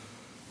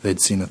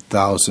 They'd seen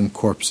 1,000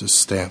 corpses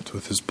stamped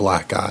with his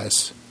black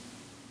eyes.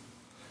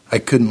 I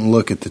couldn't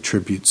look at the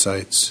tribute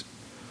sites.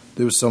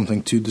 There was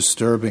something too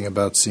disturbing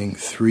about seeing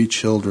 3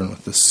 children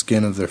with the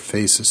skin of their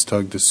faces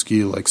tugged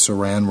askew like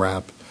saran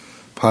wrap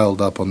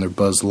piled up on their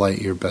Buzz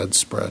Lightyear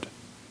bedspread.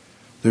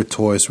 Their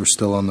toys were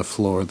still on the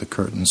floor, the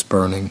curtains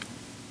burning.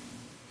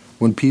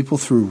 When people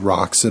threw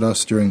rocks at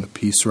us during the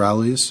peace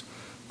rallies,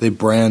 they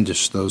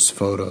brandished those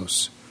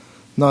photos.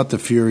 Not the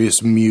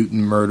furious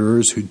mutant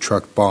murderers who'd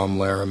truck bomb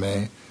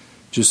Laramie,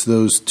 just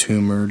those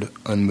tumored,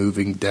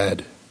 unmoving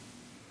dead.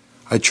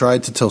 I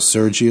tried to tell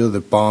Sergio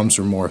that bombs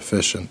were more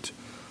efficient.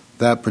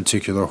 That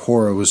particular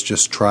horror was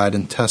just tried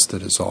and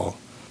tested is all.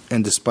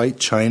 And despite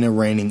China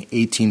raining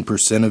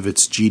 18% of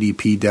its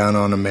GDP down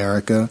on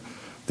America,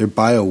 their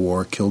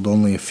biowar killed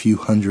only a few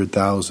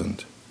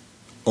 100,000.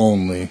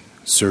 Only,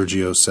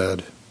 Sergio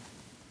said.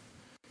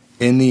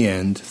 In the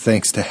end,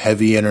 thanks to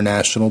heavy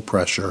international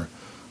pressure,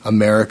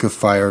 America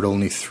fired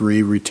only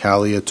 3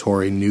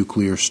 retaliatory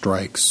nuclear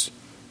strikes.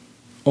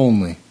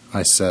 Only,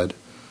 I said,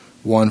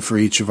 1 for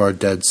each of our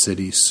dead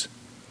cities.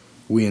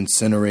 We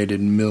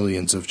incinerated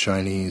millions of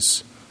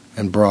Chinese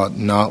and brought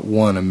not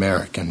one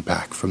American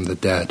back from the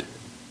dead.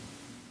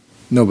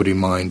 Nobody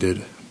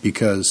minded,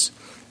 because,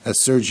 as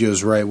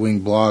Sergio's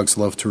right-wing blogs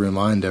love to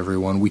remind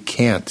everyone, we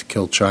can't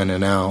kill China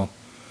now.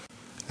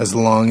 As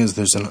long as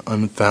there's an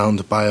unfound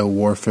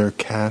biowarfare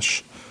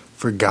cache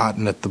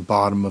forgotten at the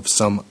bottom of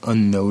some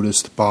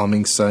unnoticed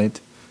bombing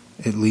site,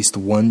 at least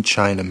one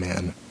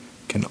Chinaman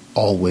can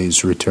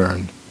always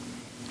return.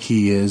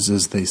 He is,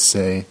 as they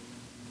say,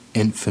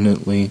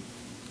 infinitely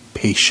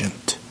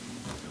patient.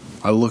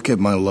 I look at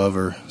my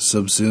lover,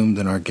 subsumed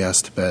in our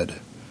guest bed.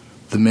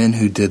 The men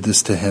who did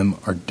this to him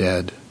are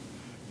dead.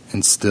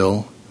 And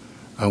still,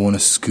 I want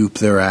to scoop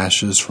their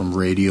ashes from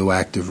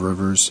radioactive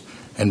rivers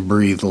and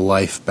breathe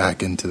life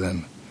back into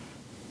them,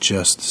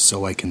 just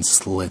so I can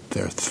slit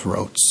their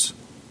throats.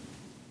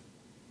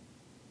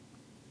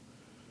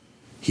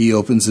 He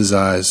opens his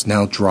eyes,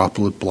 now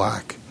droplet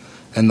black,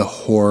 and the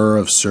horror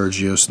of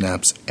Sergio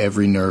snaps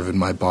every nerve in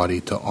my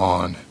body to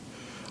on.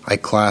 I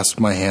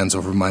clasp my hands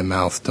over my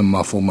mouth to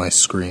muffle my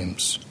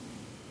screams.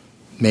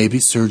 Maybe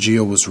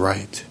Sergio was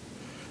right.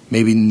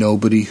 Maybe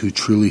nobody who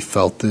truly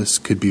felt this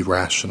could be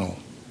rational.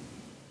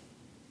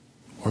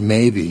 Or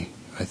maybe,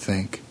 I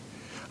think,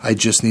 I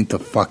just need to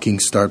fucking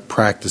start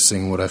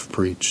practicing what I've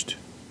preached.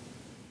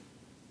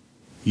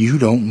 You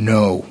don't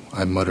know,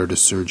 I mutter to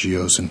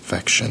Sergio's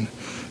infection.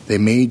 They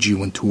made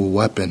you into a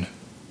weapon.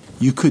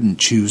 You couldn't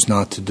choose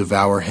not to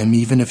devour him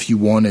even if you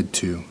wanted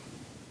to.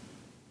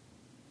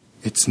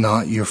 It's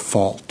not your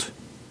fault.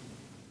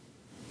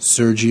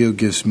 Sergio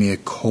gives me a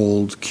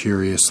cold,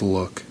 curious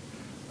look,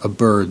 a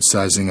bird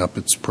sizing up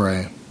its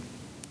prey.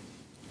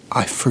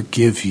 I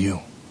forgive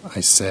you, I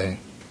say.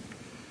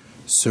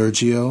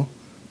 Sergio,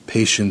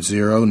 patient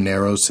zero,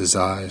 narrows his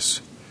eyes.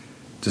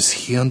 Does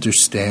he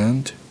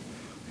understand?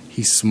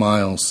 He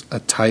smiles, a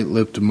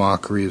tight-lipped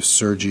mockery of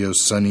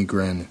Sergio's sunny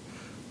grin,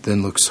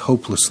 then looks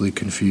hopelessly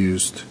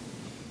confused.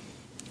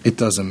 It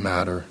doesn't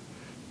matter.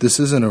 This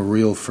isn't a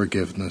real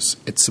forgiveness.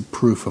 It's a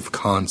proof of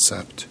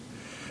concept.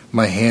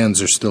 My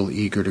hands are still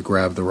eager to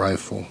grab the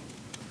rifle.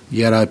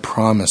 Yet I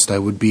promised I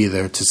would be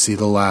there to see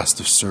the last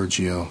of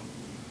Sergio.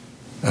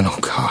 And oh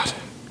God,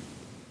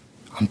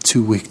 I'm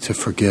too weak to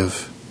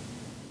forgive.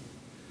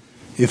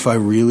 If I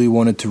really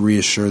wanted to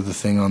reassure the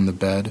thing on the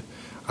bed,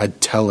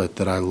 I'd tell it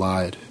that I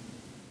lied.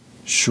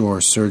 Sure,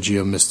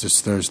 Sergio missed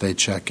his Thursday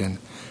check-in,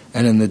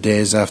 and in the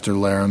days after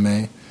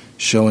Laramie,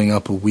 showing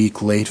up a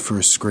week late for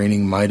a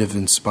screening might have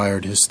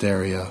inspired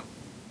hysteria.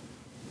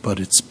 But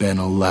it's been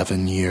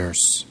 11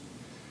 years.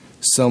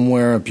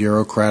 Somewhere a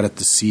bureaucrat at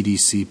the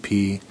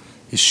CDCP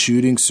is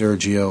shooting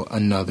Sergio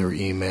another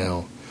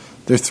email.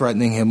 They're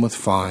threatening him with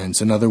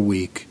fines another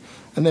week,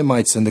 and they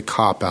might send a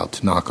cop out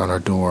to knock on our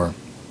door.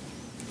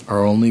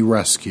 Our only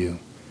rescue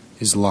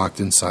is locked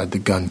inside the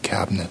gun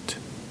cabinet.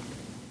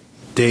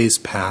 Days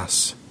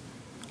pass.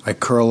 I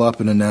curl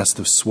up in a nest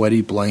of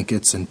sweaty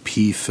blankets and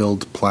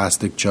pee-filled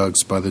plastic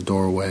jugs by the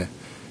doorway,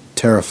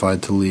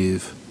 terrified to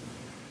leave.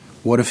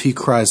 What if he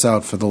cries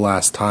out for the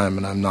last time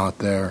and I'm not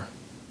there?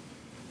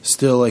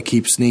 Still, I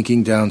keep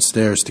sneaking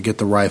downstairs to get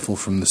the rifle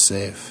from the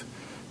safe,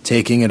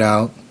 taking it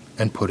out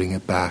and putting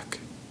it back.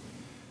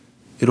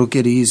 It'll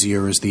get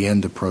easier as the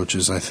end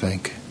approaches, I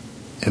think.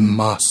 It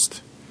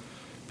must.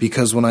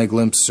 Because when I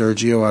glimpse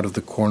Sergio out of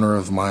the corner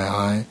of my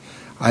eye,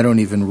 I don't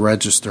even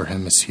register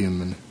him as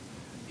human.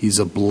 He's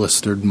a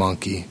blistered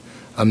monkey,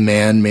 a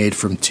man made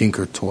from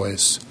Tinker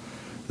Toys.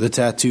 The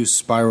tattoo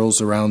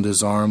spirals around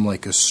his arm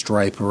like a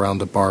stripe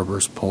around a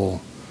barber's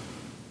pole.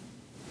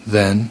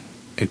 Then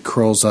it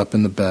curls up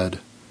in the bed,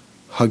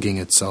 hugging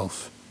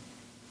itself,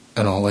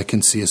 and all I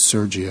can see is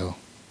Sergio.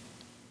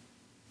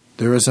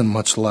 There isn't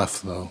much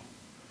left, though.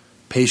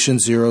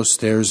 Patient zero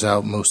stares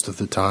out most of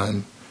the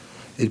time.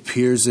 It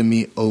peers at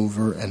me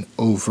over and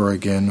over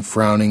again,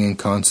 frowning in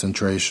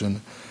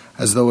concentration,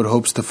 as though it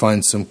hopes to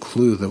find some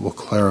clue that will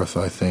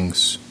clarify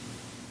things.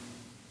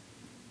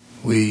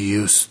 We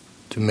used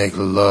to make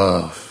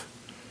love,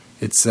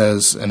 it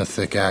says in a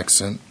thick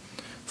accent,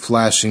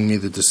 flashing me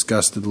the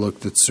disgusted look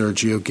that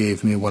Sergio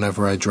gave me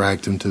whenever I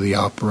dragged him to the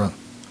opera.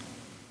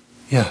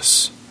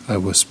 Yes, I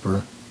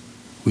whisper,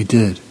 we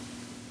did.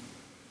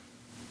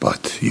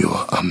 But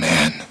you're a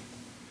man.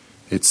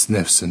 It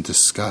sniffs in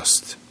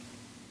disgust.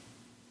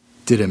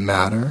 Did it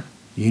matter?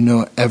 You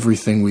know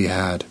everything we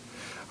had.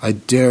 I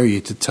dare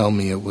you to tell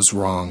me it was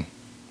wrong.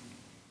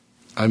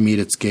 I meet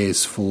its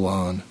gaze full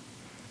on.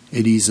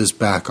 It eases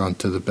back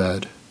onto the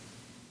bed.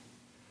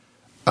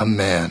 A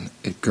man,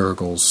 it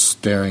gurgles,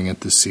 staring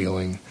at the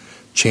ceiling,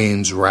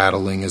 chains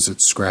rattling as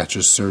it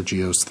scratches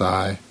Sergio's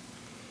thigh.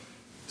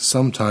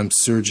 Sometimes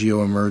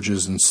Sergio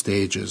emerges in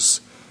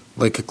stages,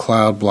 like a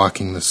cloud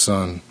blocking the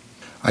sun.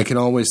 I can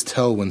always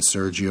tell when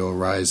Sergio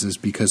arises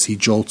because he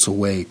jolts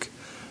awake,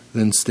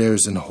 then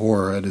stares in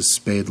horror at his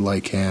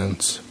spade-like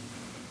hands.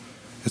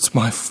 It's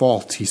my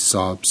fault, he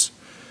sobs.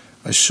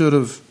 I should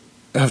have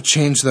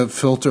changed that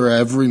filter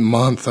every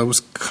month. I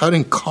was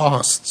cutting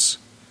costs.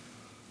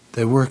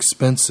 They were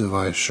expensive,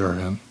 I assure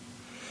him.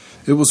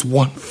 It was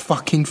one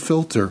fucking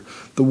filter.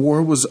 The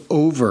war was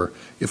over.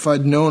 If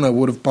I'd known, I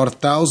would have bought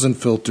 1,000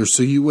 filters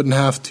so you wouldn't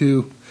have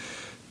to...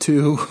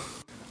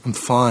 I'm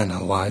fine, I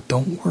lied.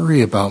 Don't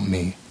worry about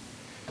me.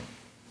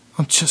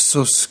 I'm just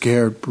so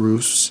scared,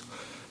 Bruce.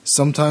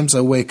 Sometimes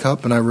I wake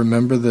up and I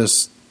remember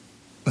this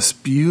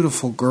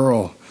beautiful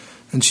girl,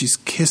 and she's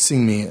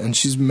kissing me, and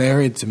she's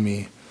married to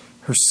me.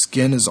 Her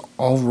skin is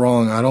all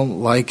wrong. I don't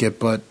like it,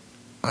 but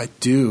I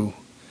do.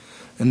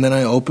 And then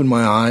I open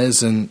my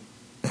eyes and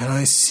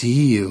I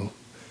see you.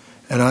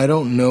 And I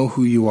don't know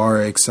who you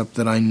are except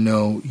that I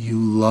know you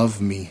love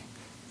me.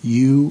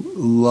 You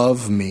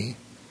love me.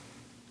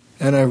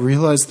 And I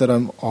realize that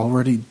I'm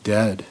already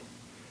dead.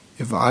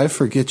 If I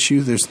forget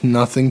you, there's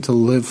nothing to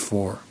live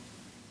for.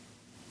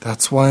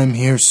 That's why I'm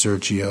here,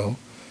 Sergio.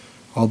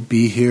 I'll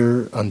be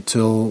here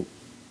until...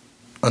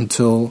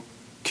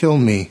 Kill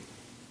me.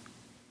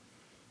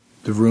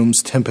 The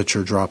room's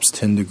temperature drops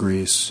 10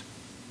 degrees.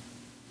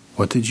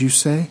 What did you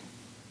say?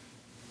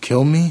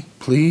 Kill me,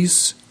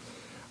 please?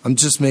 I'm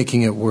just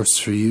making it worse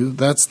for you.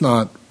 That's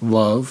not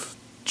love.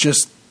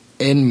 Just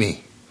end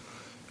me.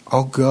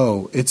 I'll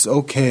go. It's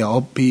okay. I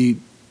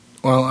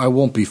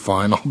won't be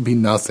fine. I'll be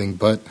nothing,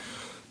 but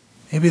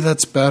maybe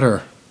that's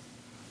better.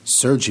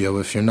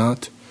 Sergio, if you're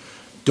not...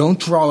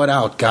 Don't draw it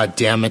out,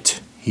 goddammit,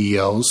 he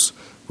yells,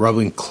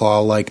 rubbing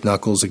claw-like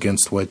knuckles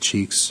against wet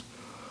cheeks.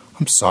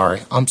 I'm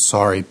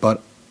sorry,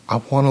 but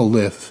I want to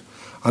live.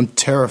 I'm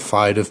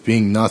terrified of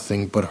being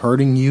nothing, but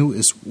hurting you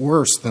is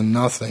worse than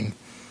nothing.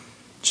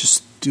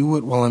 Just do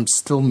it while I'm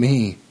still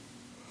me.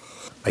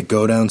 I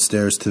go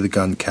downstairs to the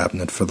gun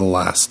cabinet for the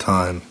last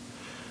time.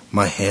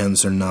 My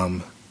hands are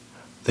numb.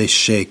 They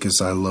shake as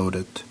I load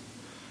it.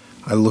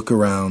 I look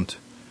around.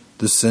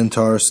 The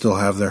centaurs still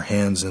have their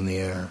hands in the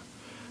air,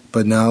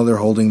 but now they're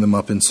holding them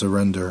up in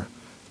surrender,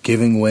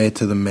 giving way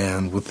to the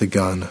man with the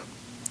gun.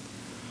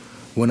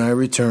 When I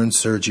returned,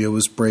 Sergio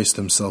has braced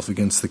himself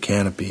against the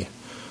canopy,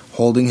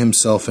 holding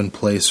himself in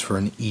place for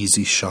an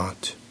easy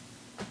shot.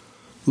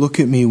 Look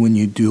at me when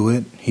you do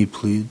it, he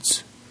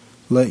pleads.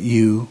 Let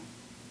you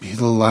be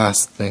the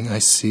last thing I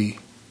see.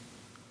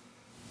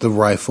 The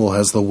rifle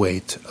has the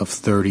weight of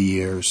 30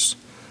 years.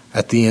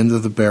 At the end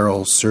of the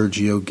barrel,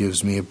 Sergio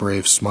gives me a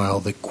brave smile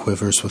that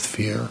quivers with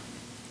fear.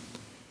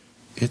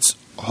 It's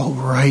all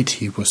right,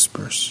 he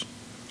whispers.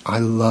 I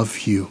love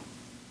you.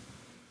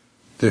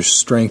 There's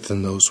strength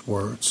in those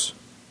words.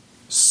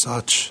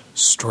 Such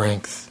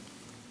strength.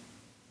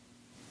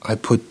 I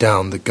put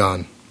down the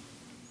gun.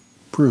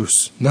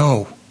 Bruce,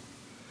 no.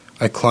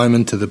 I climb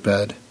into the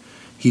bed.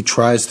 He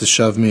tries to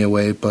shove me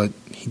away, but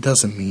he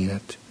doesn't mean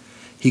it.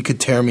 He could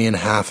tear me in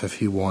half if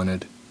he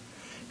wanted.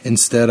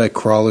 Instead, I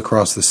crawl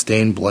across the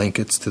stained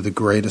blankets to the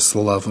greatest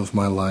love of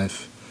my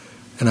life,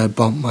 and I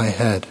bump my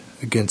head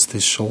against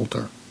his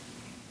shoulder.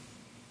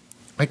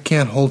 I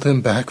can't hold him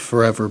back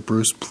forever,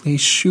 Bruce.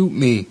 Please shoot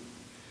me.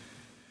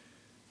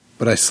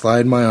 But I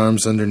slide my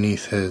arms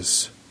underneath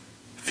his,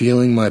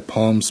 feeling my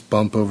palms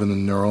bump over the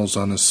knurls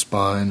on his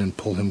spine and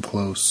pull him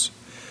close.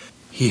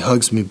 He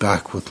hugs me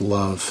back with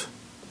love.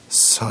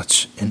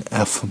 Such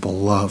ineffable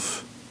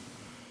love.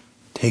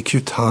 Take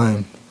your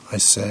time, I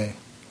say.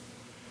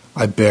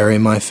 I bury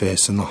my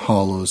face in the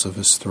hollows of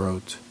his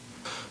throat.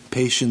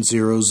 Patient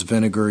Zero's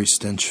vinegary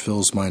stench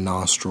fills my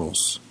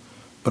nostrils,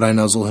 but I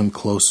nuzzle him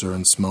closer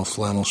and smell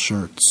flannel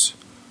shirts,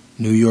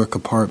 New York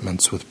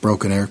apartments with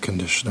broken air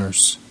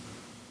conditioners.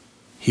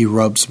 He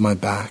rubs my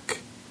back,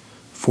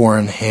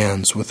 foreign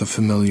hands with a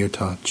familiar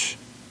touch.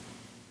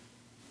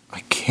 I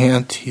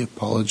can't, he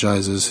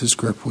apologizes, his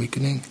grip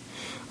weakening.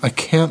 I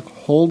can't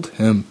hold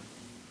him.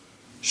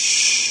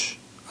 Shh,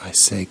 I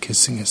say,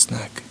 kissing his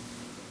neck.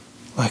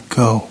 Let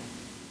go.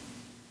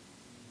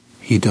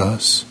 He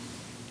does.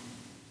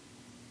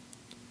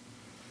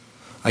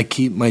 I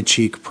keep my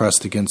cheek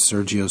pressed against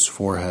Sergio's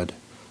forehead,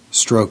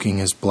 stroking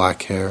his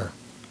black hair.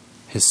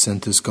 His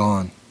scent is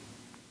gone.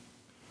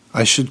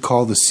 I should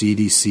call the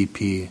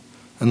CDCP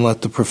and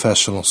let the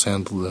professionals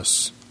handle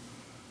this,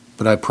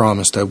 but I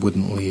promised I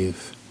wouldn't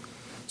leave.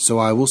 So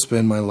I will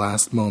spend my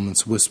last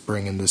moments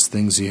whispering in this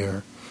thing's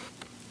ear,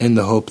 in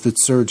the hope that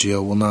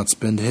Sergio will not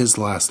spend his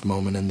last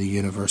moment in the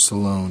universe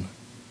alone.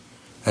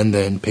 And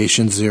then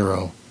Patient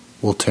Zero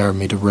will tear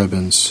me to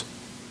ribbons.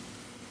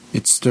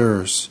 It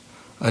stirs,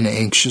 an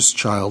anxious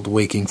child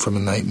waking from a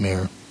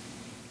nightmare.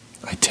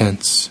 I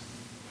tense.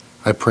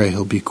 I pray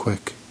he'll be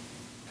quick.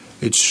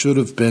 It should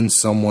have been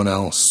someone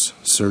else,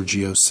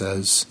 Sergio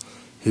says,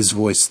 his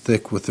voice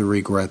thick with the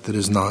regret that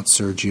is not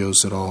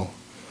Sergio's at all.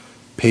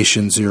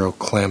 Patient Zero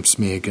clamps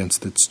me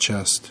against its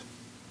chest.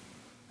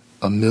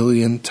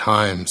 1,000,000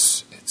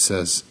 times, it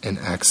says in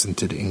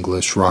accented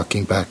English,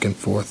 rocking back and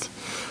forth.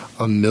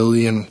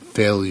 1,000,000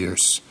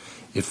 failures.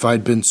 If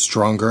I'd been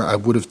stronger, I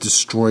would have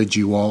destroyed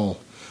you all.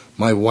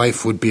 My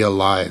wife would be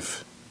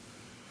alive.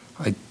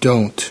 I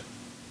don't,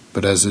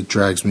 but as it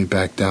drags me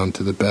back down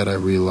to the bed, I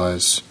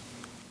realize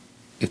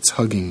it's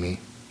hugging me.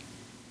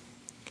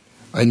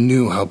 I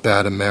knew how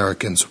bad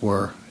Americans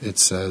were, it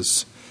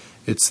says,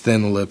 its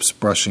thin lips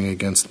brushing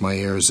against my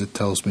ear as it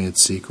tells me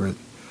its secret.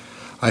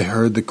 I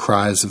heard the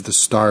cries of the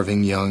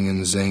starving young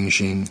in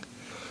Zhangxing.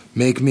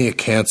 Make me a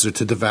cancer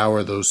to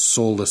devour those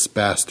soulless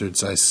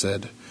bastards, I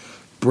said.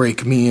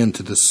 Break me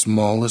into the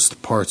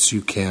smallest parts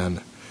you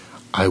can.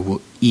 I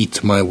will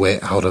eat my way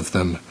out of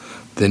them,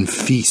 then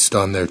feast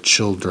on their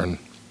children.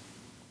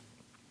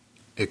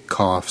 It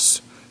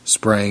coughs,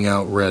 spraying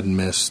out red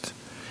mist.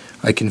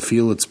 I can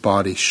feel its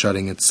body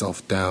shutting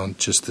itself down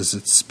just as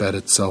it sped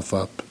itself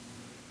up.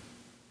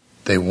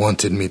 They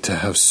wanted me to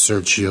have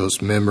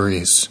Sergio's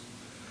memories.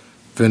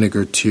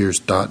 Vinegar tears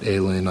dot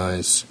alien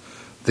eyes.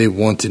 They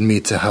wanted me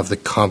to have the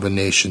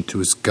combination to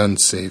his gun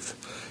safe,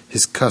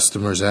 his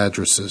customers'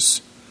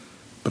 addresses.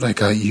 But I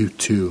got you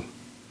too.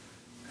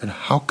 And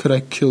how could I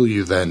kill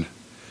you then?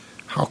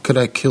 How could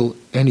I kill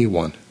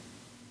anyone?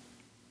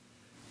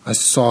 I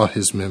saw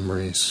his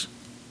memories.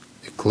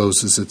 It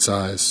closes its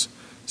eyes,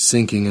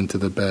 sinking into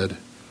the bed.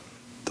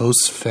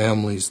 Those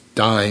families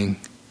dying.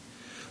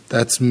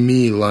 That's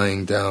me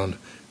lying down,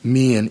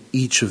 me and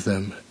each of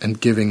them, and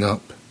giving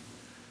up.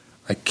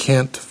 I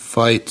can't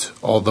fight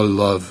all the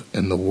love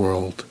in the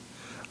world.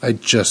 I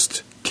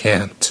just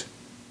can't.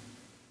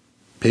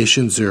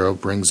 Patient Zero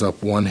brings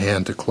up one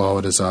hand to claw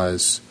at his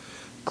eyes,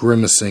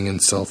 grimacing in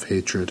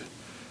self-hatred.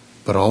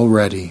 But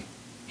already,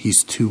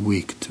 he's too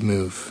weak to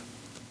move.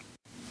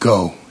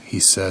 Go,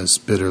 he says,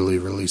 bitterly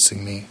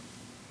releasing me.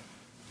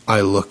 I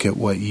look at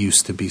what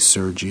used to be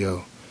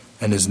Sergio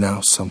and is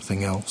now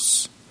something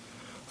else.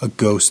 A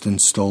ghost in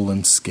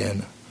stolen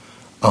skin,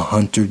 a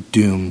hunter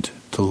doomed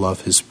to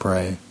love his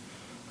prey,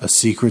 a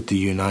secret the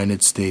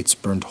United States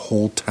burned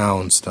whole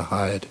towns to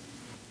hide.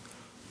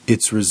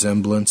 Its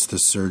resemblance to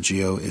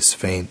Sergio is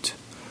faint,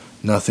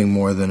 nothing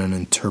more than an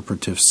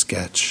interpretive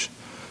sketch,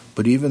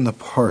 but even the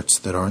parts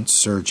that aren't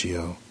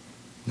Sergio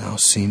now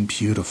seem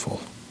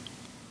beautiful.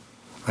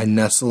 I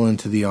nestle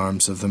into the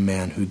arms of the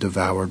man who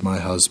devoured my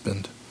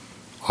husband,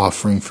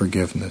 offering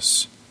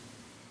forgiveness.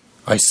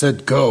 I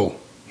said go,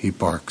 he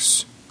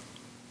barks.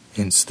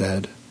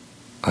 Instead,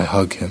 I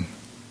hug him.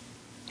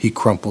 He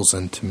crumples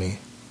into me.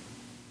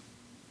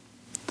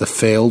 The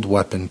failed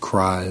weapon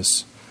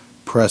cries,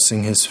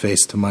 pressing his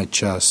face to my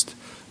chest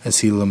as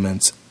he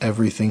laments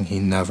everything he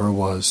never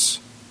was.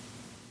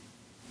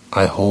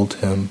 I hold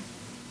him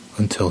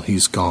until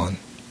he's gone.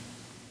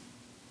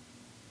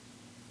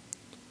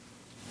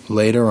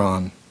 Later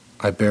on,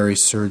 I bury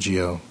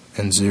Sergio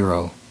and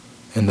Zero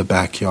in the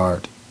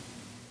backyard.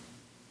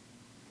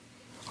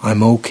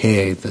 I'm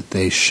okay that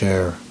they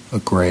share a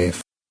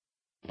grave.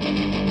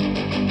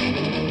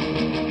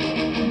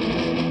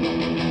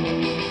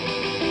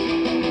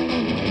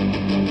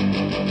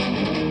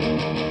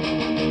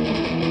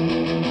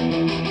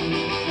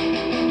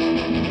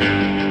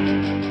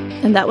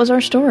 And that was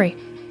our story.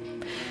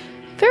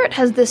 Ferret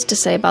has this to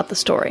say about the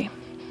story.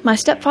 My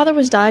stepfather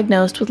was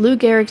diagnosed with Lou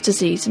Gehrig's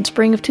disease in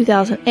spring of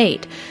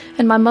 2008,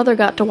 and my mother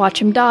got to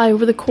watch him die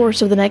over the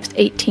course of the next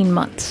 18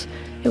 months.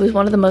 It was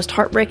one of the most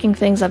heartbreaking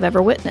things I've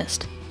ever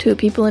witnessed. Two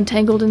people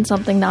entangled in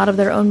something not of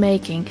their own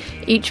making,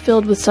 each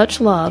filled with such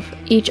love,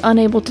 each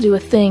unable to do a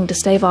thing to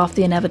stave off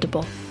the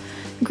inevitable.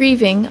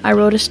 Grieving, I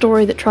wrote a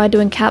story that tried to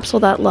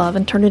encapsulate that love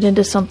and turn it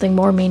into something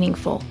more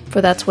meaningful,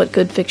 for that's what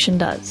good fiction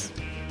does.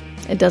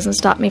 It doesn't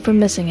stop me from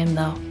missing him,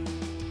 though.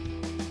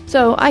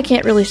 So I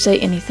can't really say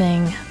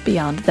anything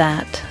beyond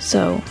that,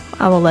 so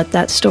I will let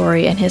that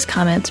story and his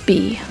comments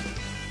be.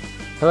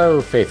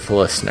 Hello, faithful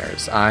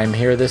listeners. I'm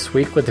here this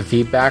week with the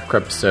feedback for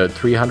episode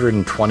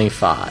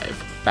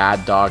 325,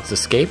 Bad Dogs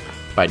Escape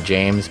by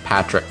James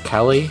Patrick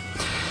Kelly.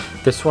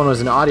 This one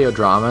was an audio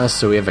drama,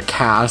 so we have a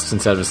cast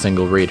instead of a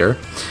single reader.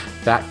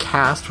 That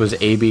cast was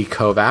A.B.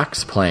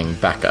 Kovacs playing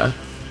Becca,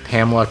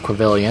 Pamela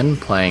Quavillion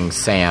playing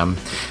Sam,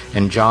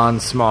 and John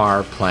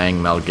Smar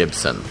playing Mel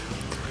Gibson.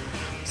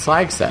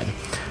 Slag said,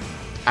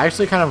 I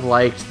actually kind of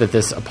liked that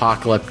this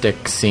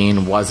apocalyptic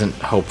scene wasn't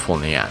hopeful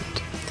in the end.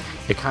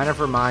 It kind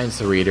of reminds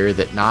the reader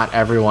that not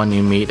everyone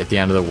you meet at the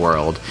end of the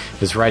world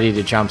is ready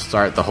to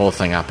jumpstart the whole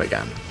thing up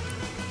again.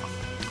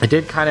 It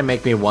did kind of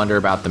make me wonder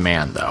about the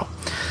man, though.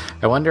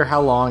 I wonder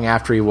how long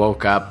after he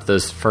woke up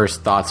those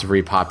first thoughts of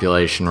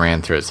repopulation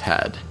ran through his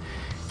head.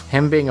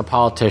 Him being a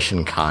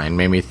politician kind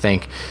made me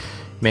think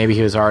maybe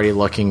he was already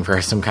looking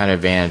for some kind of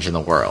advantage in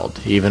the world,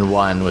 even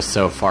one was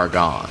so far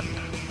gone.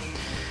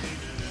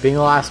 Being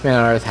the last man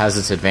on Earth has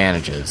its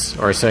advantages,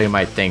 or so you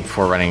might think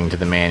before running into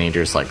the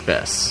man-eaters like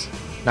this.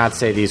 Not to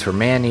say these were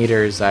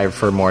man-eaters, I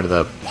refer more to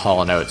the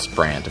Hall & Oates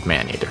brand of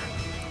man-eater.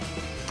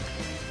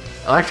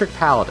 Electric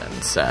Paladin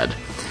said,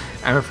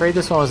 I'm afraid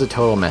this one was a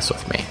total miss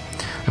with me.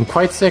 I'm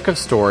quite sick of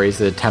stories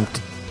that attempt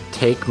to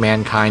take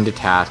mankind to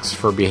tasks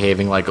for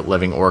behaving like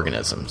living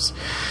organisms.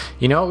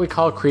 You know what we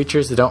call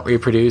creatures that don't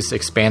reproduce,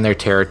 expand their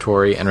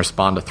territory, and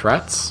respond to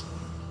threats?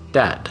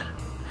 Dead.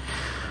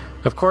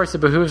 Of course, it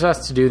behooves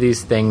us to do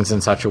these things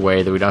in such a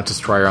way that we don't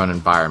destroy our own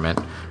environment,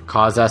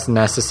 cause us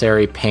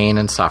unnecessary pain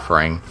and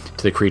suffering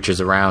to the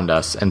creatures around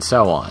us, and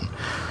so on.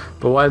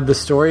 But when the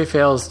story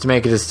fails to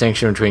make a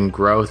distinction between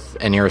growth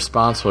and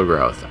irresponsible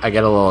growth, I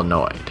get a little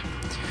annoyed.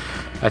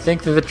 I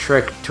think that the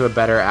trick to a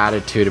better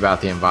attitude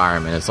about the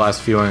environment is less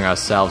viewing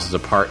ourselves as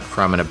apart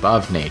from and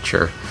above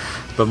nature,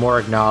 but more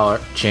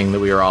acknowledging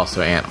that we are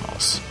also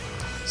animals.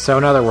 So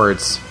in other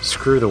words,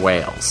 screw the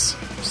whales.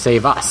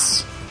 Save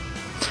us.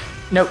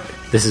 Note,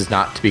 this is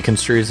not to be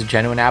construed as a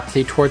genuine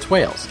apathy towards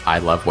whales. I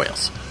love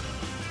whales.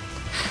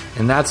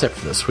 And that's it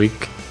for this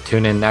week.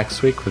 Tune in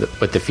next week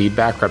with the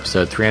feedback for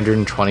episode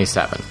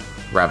 327,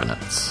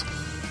 Revenants.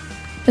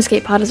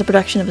 Escape Pod is a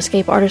production of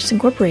Escape Artists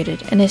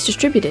Incorporated and is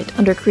distributed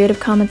under Creative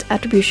Commons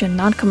Attribution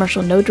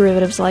Non-Commercial No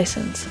Derivatives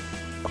License.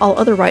 All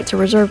other rights are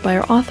reserved by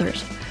our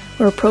authors.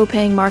 We're a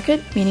pro-paying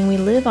market, meaning we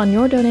live on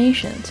your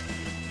donations.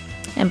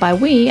 And by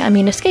we, I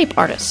mean Escape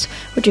Artists,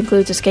 which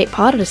includes Escape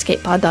Pod at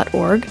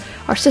escapepod.org,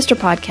 our sister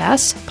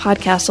podcasts,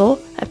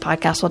 Podcastle at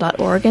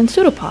podcastle.org, and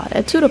Pseudopod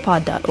at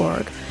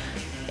pseudopod.org.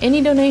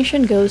 Any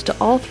donation goes to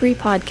all three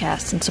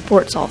podcasts and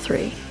supports all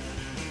three.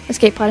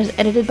 Escape Pod is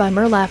edited by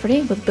Mer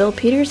Lafferty, with Bill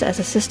Peters as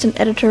assistant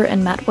editor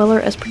and Matt Weller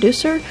as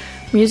producer.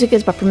 Music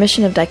is by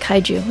permission of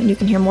Daikaiju, and you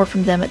can hear more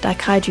from them at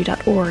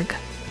daikaiju.org.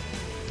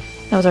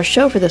 That was our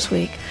show for this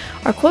week.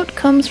 Our quote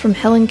comes from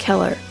Helen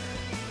Keller.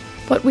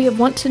 What we have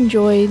once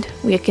enjoyed,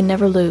 we can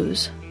never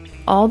lose.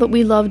 All that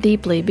we love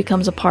deeply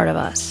becomes a part of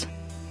us.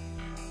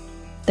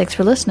 Thanks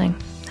for listening.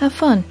 Have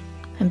fun,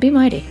 and be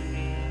mighty.